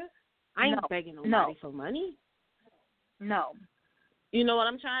unsuccessful, nigga. I ain't begging nobody for money. No. You know what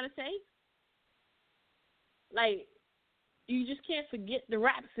I'm trying to say? Like, you just can't forget the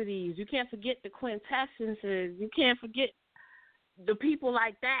Rhapsodies. You can't forget the Quintessences. You can't forget the people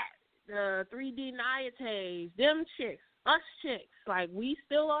like that, the 3D Niates, them chicks, us chicks. Like, we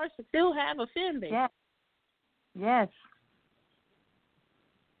still have a fan base. Yes. Yes.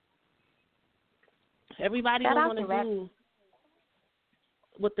 Everybody don't want to do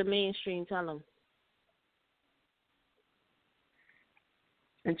what the mainstream tell them.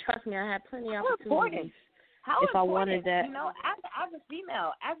 And trust me, I had plenty of opportunities. If I wanted that, you know, as a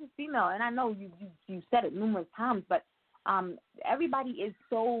female, and I know you said it numerous times, but everybody is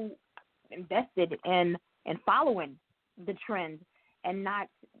so invested in following the trend and not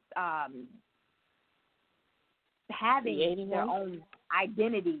having their own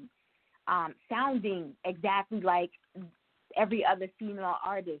identity, sounding exactly like every other female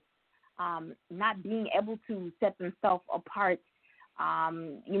artist, not being able to set themselves apart,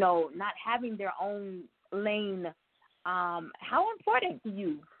 you know, not having their own lane. How important to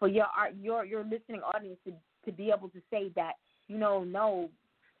you for your listening audience to be able to say that, you know, no,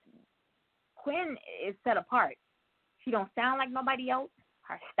 Quinn is set apart. She don't sound like nobody else.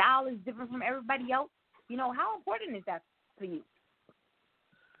 Her style is different from everybody else. You know, how important is that for you?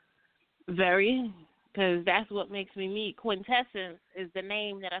 Very, because that's what makes me me. Quintessence is the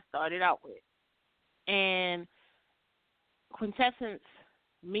name that I started out with. And quintessence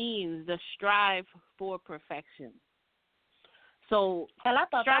means the strive for perfection. So, and I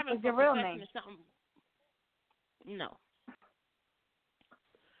thought that was your real name. No.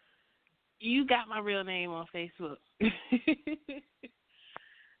 You got my real name on Facebook.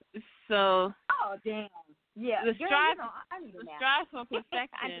 So. Oh, damn. Yeah. The strive for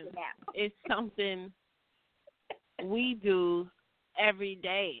perfection is something we do every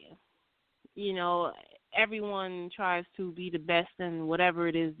day. You know, everyone tries to be the best in whatever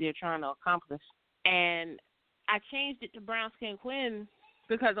it is they're trying to accomplish. And I changed it to Brown Skin Quinn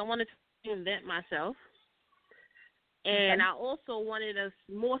because I wanted to invent myself. And I also wanted a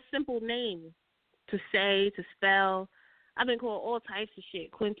more simple name to say, to spell. I've been called all types of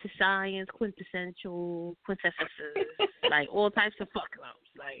shit. Quintessence, quintessential, quintessences, like all types of fuck ups.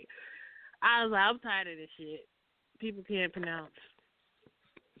 Like, I was like, I'm tired of this shit. People can't pronounce.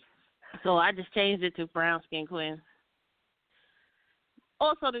 So I just changed it to Brown Skin Quinn.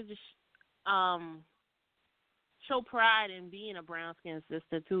 Also to just show pride in being a brown skin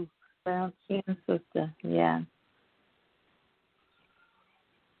sister too. Brown skin sister, yeah.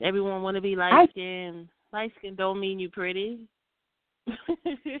 Everyone want to be light skin. Light skin don't mean you pretty.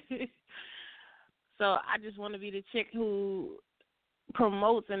 So I just want to be the chick who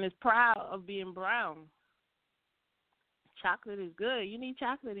promotes and is proud of being brown. Chocolate is good. You need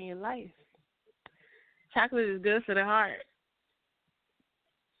chocolate in your life. Chocolate is good for the heart.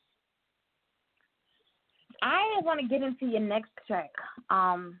 I want to get into your next track,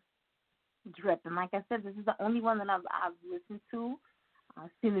 Drip. And like I said, this is the only one that I've listened to. I've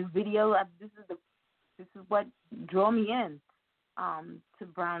seen this video. This is what drew me in to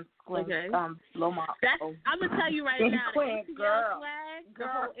Brown Skin. Okay. Loma. I'm gonna tell you right now. Quick, the ATL girl. swag, the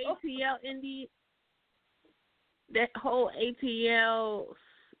whole ATL indie, that whole ATL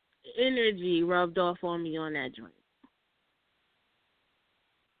energy rubbed off on me on that joint.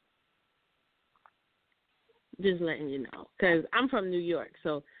 Just letting you know, because I'm from New York,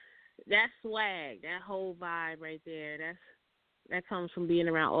 so that swag, that whole vibe right there, that comes from being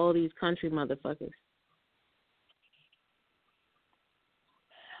around all these country motherfuckers.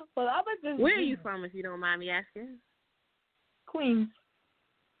 Well, I was just. Where are you from, if you don't mind me asking? Queens.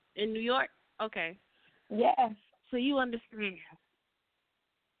 In New York? Okay. Yeah. So you understand.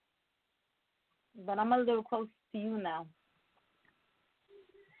 But I'm a little close to you now.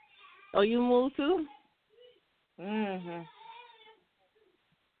 Oh, you moved too? Mhm.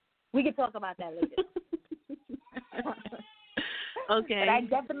 We can talk about that later. Okay. But I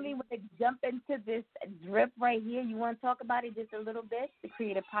definitely want to jump into this Drip right here. You want to talk about it just a little bit, the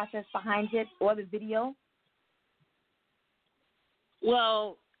creative process behind it, or the video?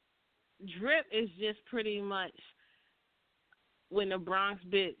 Well, Drip is just pretty much when the Bronx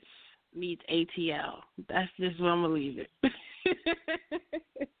bitch meets ATL. That's just where I'm gonna leave it.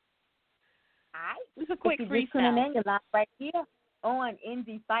 It's a quick freestyle. Just tuning in, you're live right here on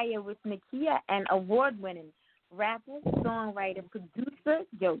Indie Fire with Nakia, an award-winning rapper, songwriter, producer.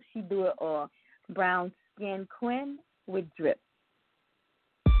 Yo, she do it all. Brown Skin Quinn with Drip.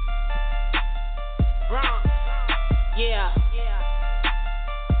 Bronx, yeah.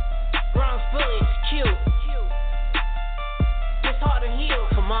 Bronx Village, Q. It's hard to heal.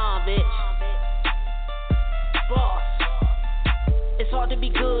 Come on, bitch. Boss. It's hard to be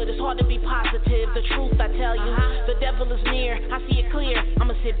good, it's hard to be positive. The truth I tell you, the devil is near. I see it clear.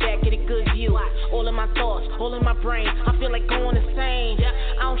 I'ma sit back, get a good view. All in my thoughts, all in my brain. I feel like going insane.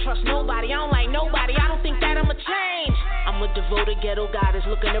 I don't trust nobody, I don't like nobody. I don't think that I'ma change. I'm a devoted ghetto goddess,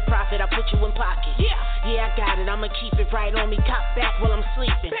 looking to profit. I put you in pocket. Yeah, I got it. I'ma keep it right on me. Cop back while I'm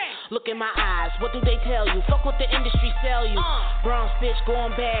sleeping. Look in my eyes, what do they tell you? Fuck what the industry sell you. Bronx bitch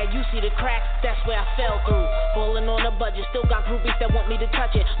going bad, you see the cracks, that's where I fell through. Balling on a budget, still got groupies that want me to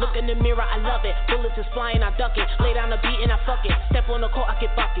touch it. Look in the mirror, I love it. Bullets is flying, I duck it. Lay down the beat and I fuck it. Step on the court, I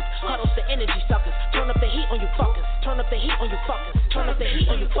get buckets. Huddles the energy suckers. Turn up the heat on you fuckers. Turn up the heat on you fuckers. Turn up the heat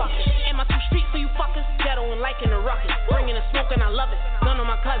on you fuckers. Am I too street for you fuckers? Ghetto and liking the ruckus. Bringing the smoke and I love it. None of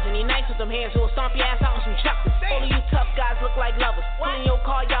my cousin, he nice with them hands, who'll stomp your ass out on some chuckers. All of you tough guys look like lovers. In your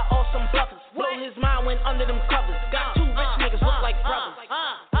car, y'all all some bluffers. Blow his mind when under them covers. Got two rich niggas look like brothers.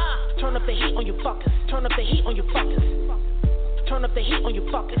 Turn up the heat on you fuckers. Turn up the heat on you fuckers. Turn up the heat on you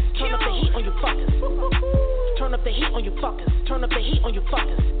fuckers. Turn up the heat on you fuckers. Turn up the heat on you fuckers. Turn up the heat on you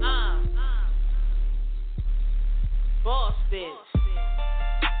fuckers. Boss bitch.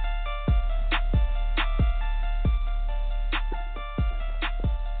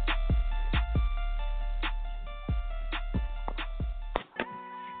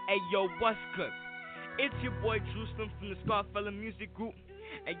 Hey yo, what's good? It's your boy Jerusalem from the Scarfella Music Group,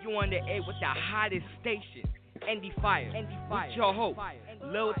 and you on the air with the hottest station, Indie Fire. With your host,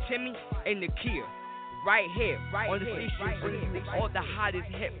 Lil Timmy and Nakia, right here on the station bringing you all the hottest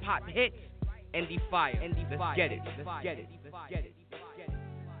hip hop hits. Indie Fire. Let's get it.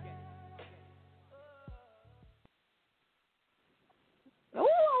 Ooh,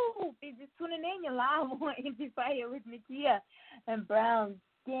 if you're just tuning in, you're live on Indie Fire with Nakia and Brown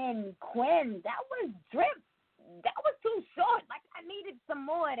Skin Quinn. That was Drip. That was too short. Like, I needed some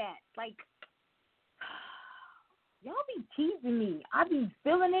more of that. Like, y'all be teasing me. I be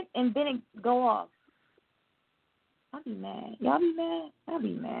feeling it and then it go off. I be mad. Y'all be mad? I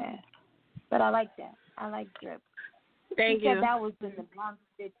be mad. But I like that. I like Drip. Thank you. That was in the Bronx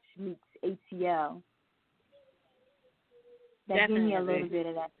Bitch meets ATL. That gave me a little bit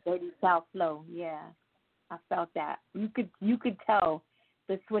of that dirty South flow. Yeah, I felt that. You could tell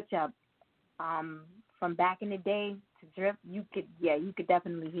the switch up from back in the day to Drip. You could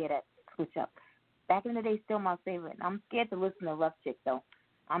definitely hear that switch up. Back in the day, still my favorite. I'm scared to listen to Rough Chick though.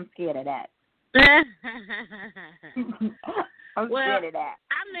 I'm scared of that. I'm scared of that.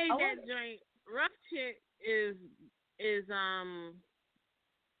 I made that joint. Rough Chick is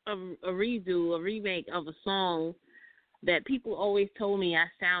a remake of a song that people always told me I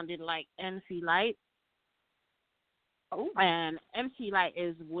sounded like MC Lyte. Oh. And MC Lyte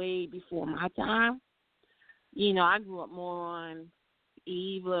is way before my time. You know, I grew up more on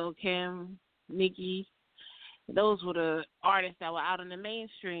Eve, Lil' Kim, Nicki. Those were the artists that were out in the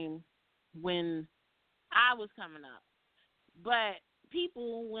mainstream when I was coming up. But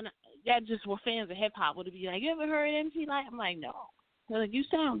people that just were fans of hip hop would be like, "You ever heard MC Lyte?" I'm like, "No." They're like, "You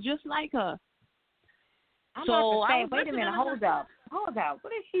sound just like her." I'm about to say, wait a minute, hold up. What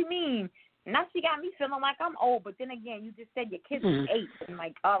does she mean? Now she got me feeling like I'm old, but then again, you just said your kids is 8. I'm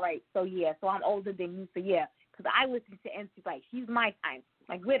like, all right, so I'm older than you, so yeah. Because I listen to MC Lyte. She's my time.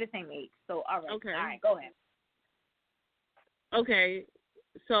 Like, we're the same age. So, all right. Okay. All right, go ahead. Okay.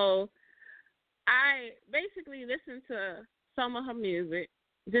 So, I basically listened to some of her music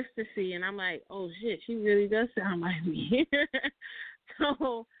just to see, and I'm like, oh, shit, she really does sound like me.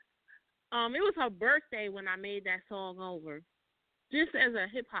 So, it was her birthday when I made that song over. Just as a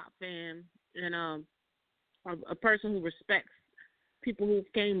hip-hop fan and a person who respects people who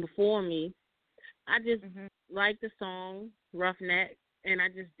came before me, I just liked the song, Roughneck, and I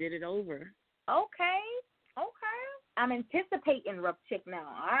just did it over. Okay. I'm anticipating Rough Chick now,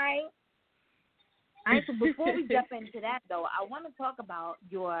 all right? All right, so before we jump into that, though, I want to talk about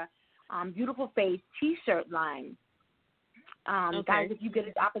your Beautiful Face T-shirt line. Guys, if you get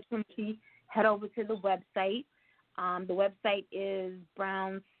an opportunity, head over to the website. The website is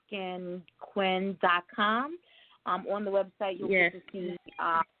brownskinquinn.com. On the website, you'll get to see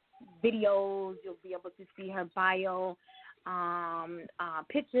videos. You'll be able to see her bio.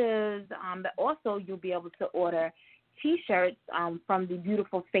 pictures, but also you'll be able to order T-shirts from the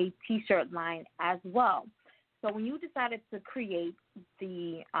Beautiful Faith T-shirt line as well. So when you decided to create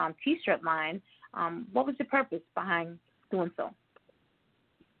the T-shirt line, what was the purpose behind doing so?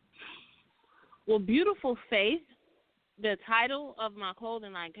 Well, Beautiful Faith, the title of my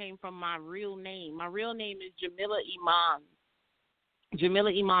clothing line came from my real name. My real name is Jamila Iman. Jamila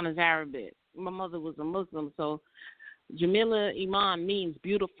Iman is Arabic. My mother was a Muslim, so Jamila Iman means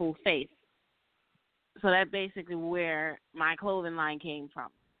beautiful faith. So that's basically where my clothing line came from,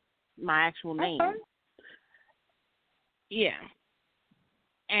 my actual name. Okay. Yeah.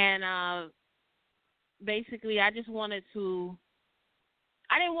 And basically I just wanted to,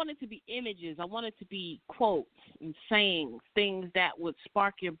 I didn't want it to be images. I wanted it to be quotes and sayings, things that would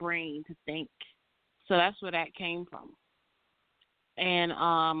spark your brain to think. So that's where that came from.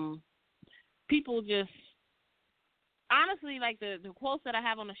 And people just, honestly, like the quotes that I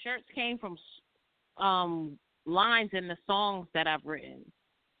have on the shirts came from lines in the songs that I've written.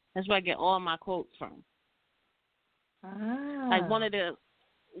 That's where I get all my quotes from. Like one of the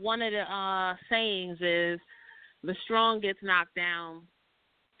sayings is, the strong gets knocked down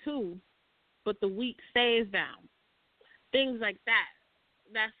too, but the weak stays down. Things like that.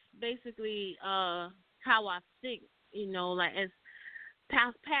 That's basically how I think, like as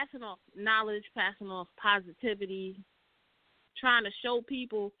passing off knowledge, passing off positivity, trying to show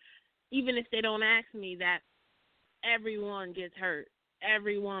people, even if they don't ask me, that everyone gets hurt,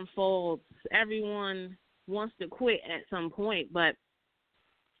 everyone falls, everyone wants to quit at some point, but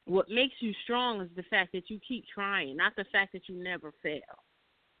what makes you strong is the fact that you keep trying, not the fact that you never fail.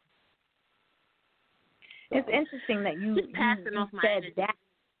 It's interesting that you said that.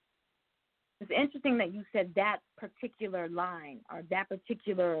 It's interesting that you said that particular line or that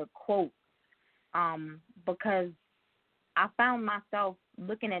particular quote, because I found myself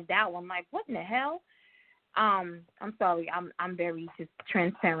looking at that one like, what in the hell? I'm sorry, I'm very just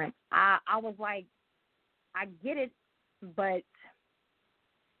transparent. I was like, I get it, but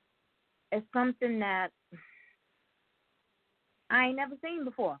it's something that I ain't never seen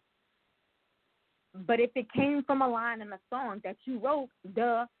before. But if it came from a line in a song that you wrote,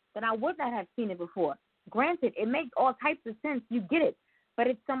 then I would not have seen it before. Granted, it makes all types of sense. You get it. But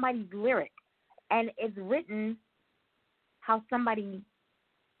it's somebody's lyric. And it's written how somebody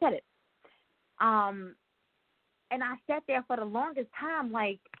said it. And I sat there for the longest time,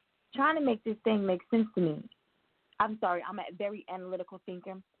 like, trying to make this thing make sense to me. I'm sorry, I'm a very analytical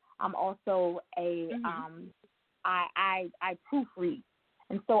thinker. I'm also a I proofread.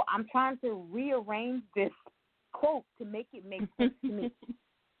 And so I'm trying to rearrange this quote to make it make sense to me.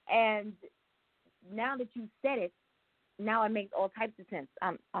 And now that you said it, now it makes all types of sense.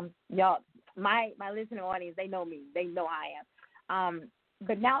 Y'all, my listening audience, they know me. They know I am.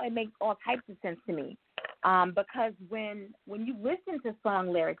 But now it makes all types of sense to me. Because when you listen to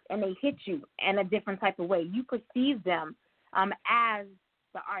song lyrics and they hit you in a different type of way, you perceive them as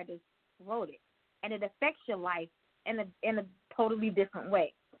the artist wrote it, and it affects your life in a totally different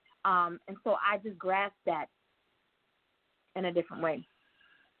way. And so I just grasped that in a different way.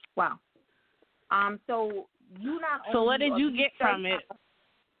 Wow. So you not only. So what did you get from it?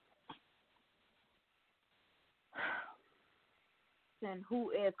 Who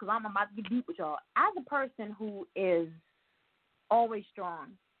is, because I'm about to get deep with y'all, as a person who is always strong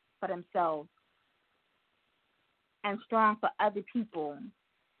for themselves and strong for other people,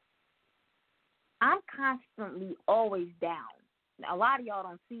 I'm constantly always down. Now, a lot of y'all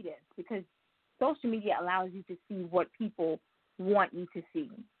don't see this because social media allows you to see what people want you to see.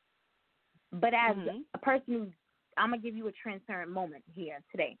 But as a person who, I'm going to give you a transparent moment here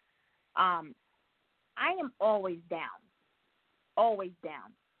today. I am always down. Always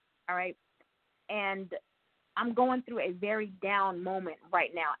down, all right? And I'm going through a very down moment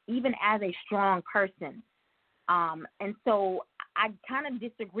right now, even as a strong person. And so I kind of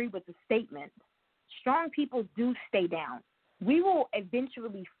disagree with the statement. Strong people do stay down. We will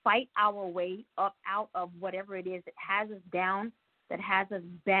eventually fight our way up out of whatever it is that has us down, that has us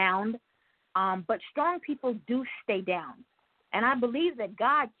bound. But strong people do stay down. And I believe that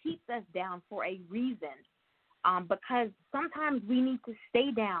God keeps us down for a reason. Because sometimes we need to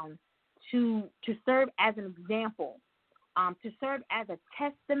stay down to serve as an example, to serve as a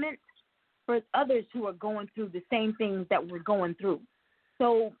testament for others who are going through the same things that we're going through.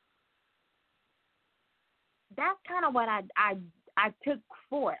 So that's kind of what I took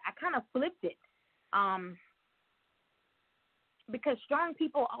for it. I kind of flipped it, because strong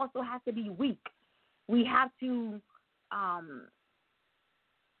people also have to be weak. We have to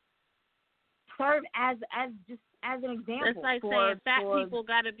serve as just as an example. That's like saying fat people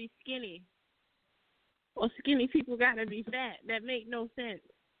got to be skinny. Or skinny people got to be fat. That make no sense.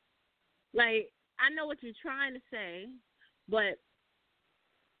 Like, I know what you're trying to say, but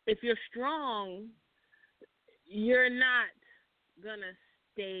if you're strong, you're not going to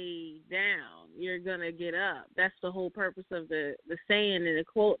stay down. You're going to get up. That's the whole purpose of the saying and the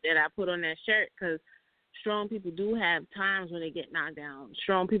quote that I put on that shirt, because strong people do have times when they get knocked down.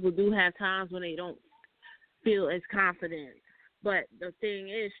 Strong people do have times when they don't feel as confident. But the thing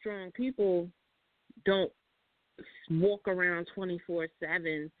is, strong people don't walk around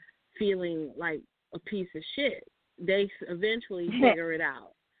 24/7 feeling like a piece of shit. They eventually figure it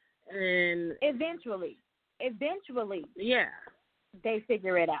out. And eventually, yeah, they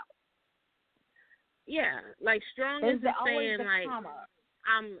figure it out. Yeah, like strong There's isn't always saying a like comma.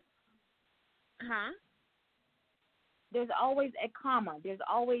 There's always a comma. There's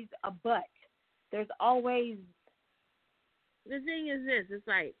always a but. There's always. The thing is this: it's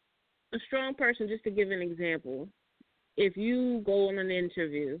like a strong person. Just to give an example, if you go on an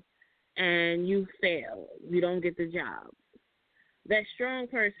interview and you fail, you don't get the job, that strong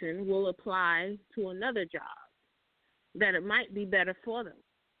person will apply to another job that it might be better for them.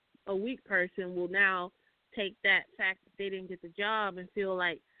 A weak person will now take that fact that they didn't get the job and feel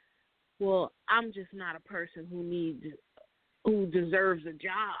like, well, I'm just not a person who deserves a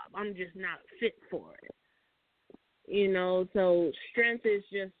job. I'm just not fit for it. You know, so strength is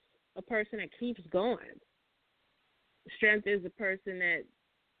just a person that keeps going. Strength is a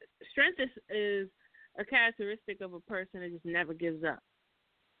characteristic of a person that just never gives up.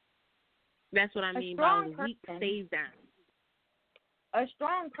 That's what I mean by weak stays down. A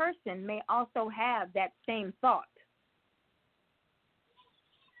strong person may also have that same thought.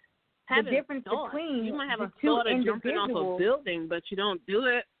 The difference between you might have the a two thought of individuals, jumping off a building, but you don't do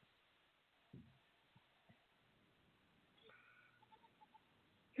it.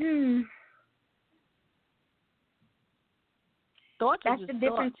 Thoughts are just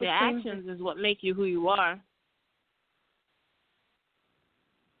thoughts. Your actions is what make you who you are.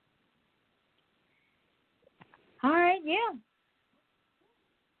 All right, yeah.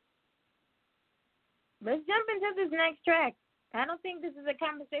 Let's jump into this next track. I don't think this is a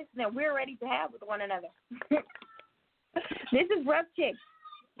conversation that we're ready to have with one another. This is Rough Chick.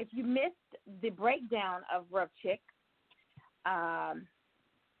 If you missed the breakdown of Rough Chick,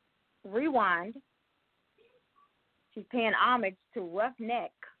 rewind. She's paying homage to Rough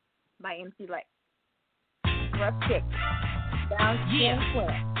Neck by MC Lyte. Rough Chick. Brown Skin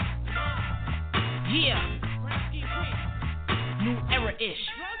Queen. Yeah. New era-ish.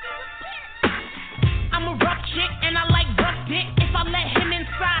 I'm a rough chick and I like rough dick. If I let him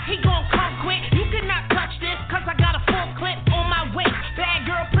inside, he gon' come quick. You cannot touch this, cause I got a full clip on my waist. Bad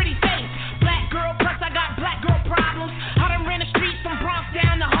girl, pretty face. Black girl, plus I got black girl problems. I done ran the streets from Bronx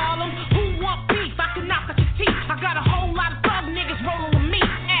down to Harlem. Who want beef? I can knock out your teeth. I got a whole lot of thug niggas rolling with me.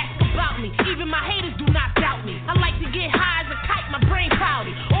 Ask about me. Even my haters do not doubt me. I like to get high as a kite, my brain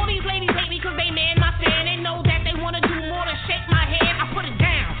cloudy. All these ladies hate me cause they man my fan. They know that they wanna do more than shake my hand. I put it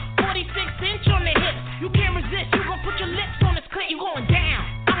down. 46-inch on the hips. You can't resist. You gon' put your lips on this clit. You going down.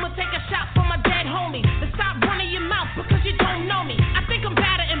 I'ma take a shot for my dead homie. And stop running your mouth because you don't know me. I think I'm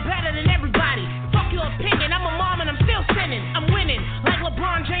better and better than everybody. Fuck your opinion. I'm a mom and I'm still sinning. I'm winning like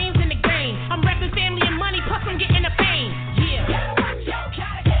LeBron James in the game. I'm repping family and money. Plus I'm getting the fame. Yeah.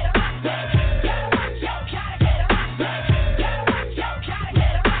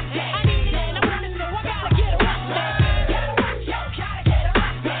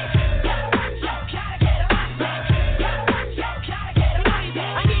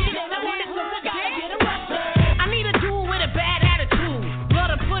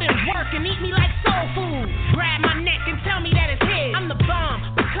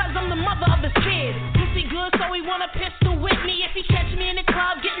 Catch me in the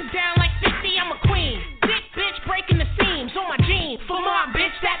club getting down like 50, I'm a queen. Thick bitch breaking the seams on my jeans. For my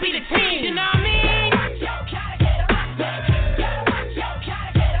bitch, that be the team. You know what I mean?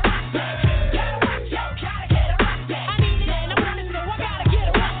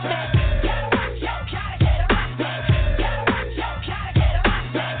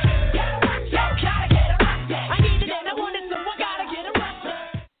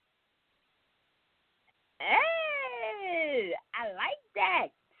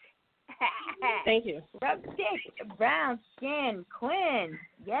 Thank you. Rough Chick, Brown Skin Queen.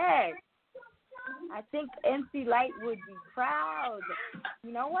 Yes. I think MC Lyte would be proud.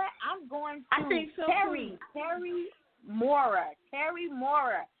 You know what? I'm going to I think so Terry Mora.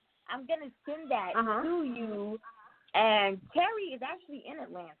 I'm going to send that to you And Terry is actually in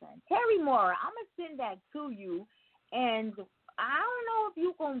Atlanta. Terry Mora, I'm going to send that to you. And I don't know if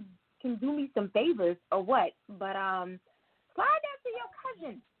you can do me some favors or what, but slide that to your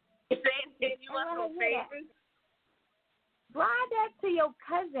cousin. You want no favors? Slide that to your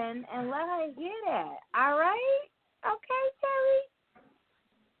cousin and let her hear that. All right? Okay, Terry?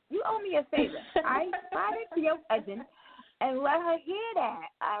 You owe me a favor. All right? Slide it to your cousin and let her hear that.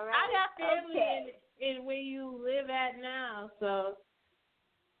 All right? I got family in where you live at now, so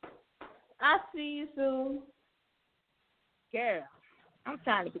I'll see you soon. Girl, I'm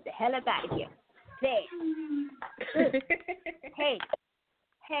trying to get the hell up out of here. Hey. Hey.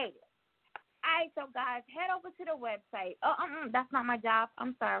 All right, so guys, head over to the website. Oh, that's not my job.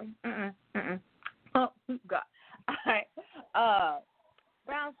 I'm sorry. Oh, God. All right.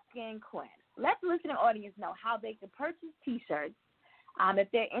 Brown Skin Quinn. Let the listening audience know how they can purchase T-shirts.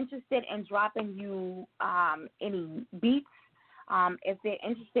 If they're interested in dropping you any beats, if they're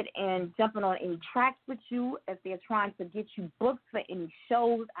interested in jumping on any tracks with you, if they're trying to get you booked for any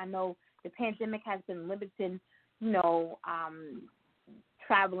shows. I know the pandemic has been limiting,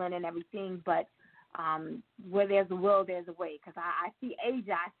 traveling and everything, but where there's a will, there's a way. Because I see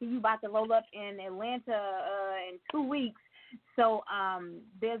Asia. I see you about to roll up in Atlanta in 2 weeks. So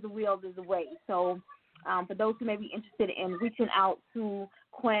there's a will, there's a way. So for those who may be interested in reaching out to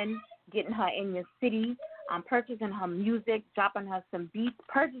Quinn, getting her in your city, purchasing her music, dropping her some beats,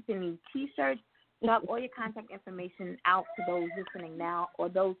 purchasing these T-shirts, drop all your contact information out to those listening now or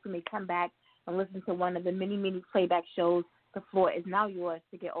those who may come back and listen to one of the many, many playback shows. The floor is now yours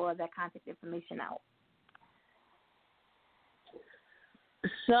to get all of that contact information out.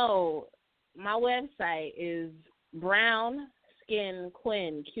 So my website is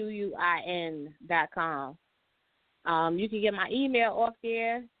brownskinquinn, QUIN.com. You can get my email off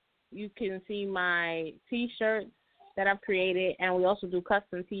there. You can see my T-shirts that I've created, and we also do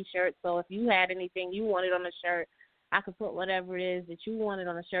custom T-shirts. So if you had anything you wanted on the shirt, I could put whatever it is that you wanted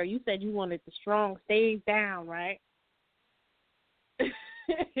on the shirt. You said you wanted the strong stays down, right?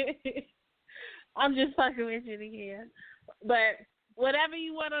 I'm just fucking with you here. But whatever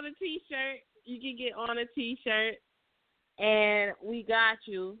you want on a T-shirt, you can get on a T-shirt, and we got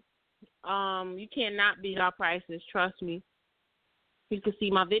you. You cannot beat our prices, trust me. You can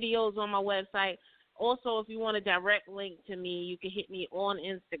see my videos on my website. Also, if you want a direct link to me, you can hit me on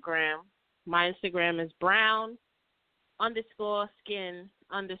Instagram. My Instagram is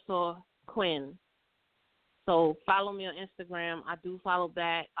brown_skin_Quinn. So follow me on Instagram. I do follow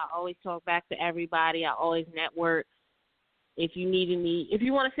back. I always talk back to everybody. I always network. If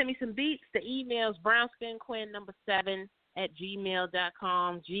you want to send me some beats, the email is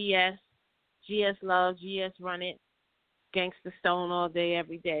brownskinquinn7@gmail.com. GS love, GS run it. Gangsta Stone all day,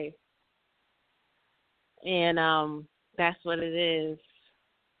 every day. And that's what it is.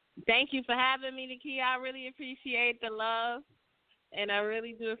 Thank you for having me, Nakia. I really appreciate the love. And I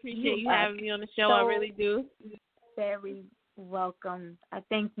really do appreciate you having me on the show. I really do. Very welcome. I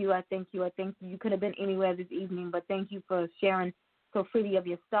thank you. You could have been anywhere this evening, but thank you for sharing so freely of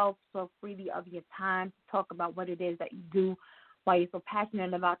yourself, so freely of your time to talk about what it is that you do, why you're so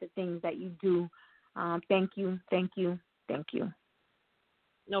passionate about the things that you do. Thank you.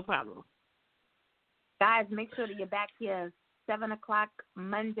 No problem. Guys, make sure that you're back here 7 o'clock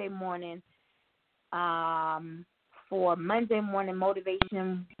Monday morning for Monday Morning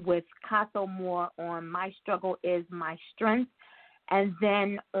Motivation with Casso Moore on My Struggle is My Strength. And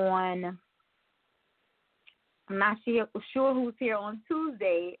then I'm not sure who's here on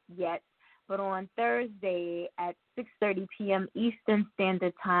Tuesday yet, but on Thursday at 6:30 p.m. Eastern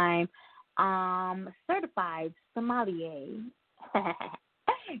Standard Time, certified sommelier,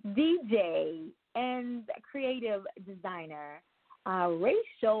 DJ, and creative designer Ray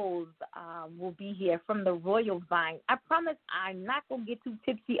Scholes will be here from the Royal Vine. I promise I'm not going to get too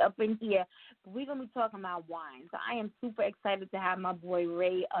tipsy up in here, but we're going to be talking about wine. So I am super excited to have my boy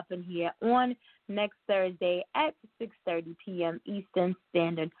Ray up in here on next Thursday at 6:30 p.m. Eastern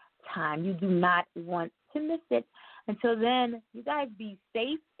Standard Time. You do not want to miss it. Until then, you guys be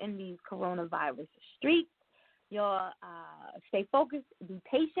safe in these coronavirus streets. Y'all stay focused, be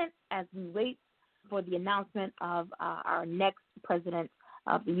patient as we wait for the announcement of our next president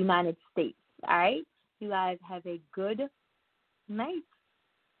of the United States. All right? You guys have a good night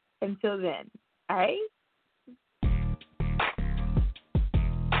until then. All right?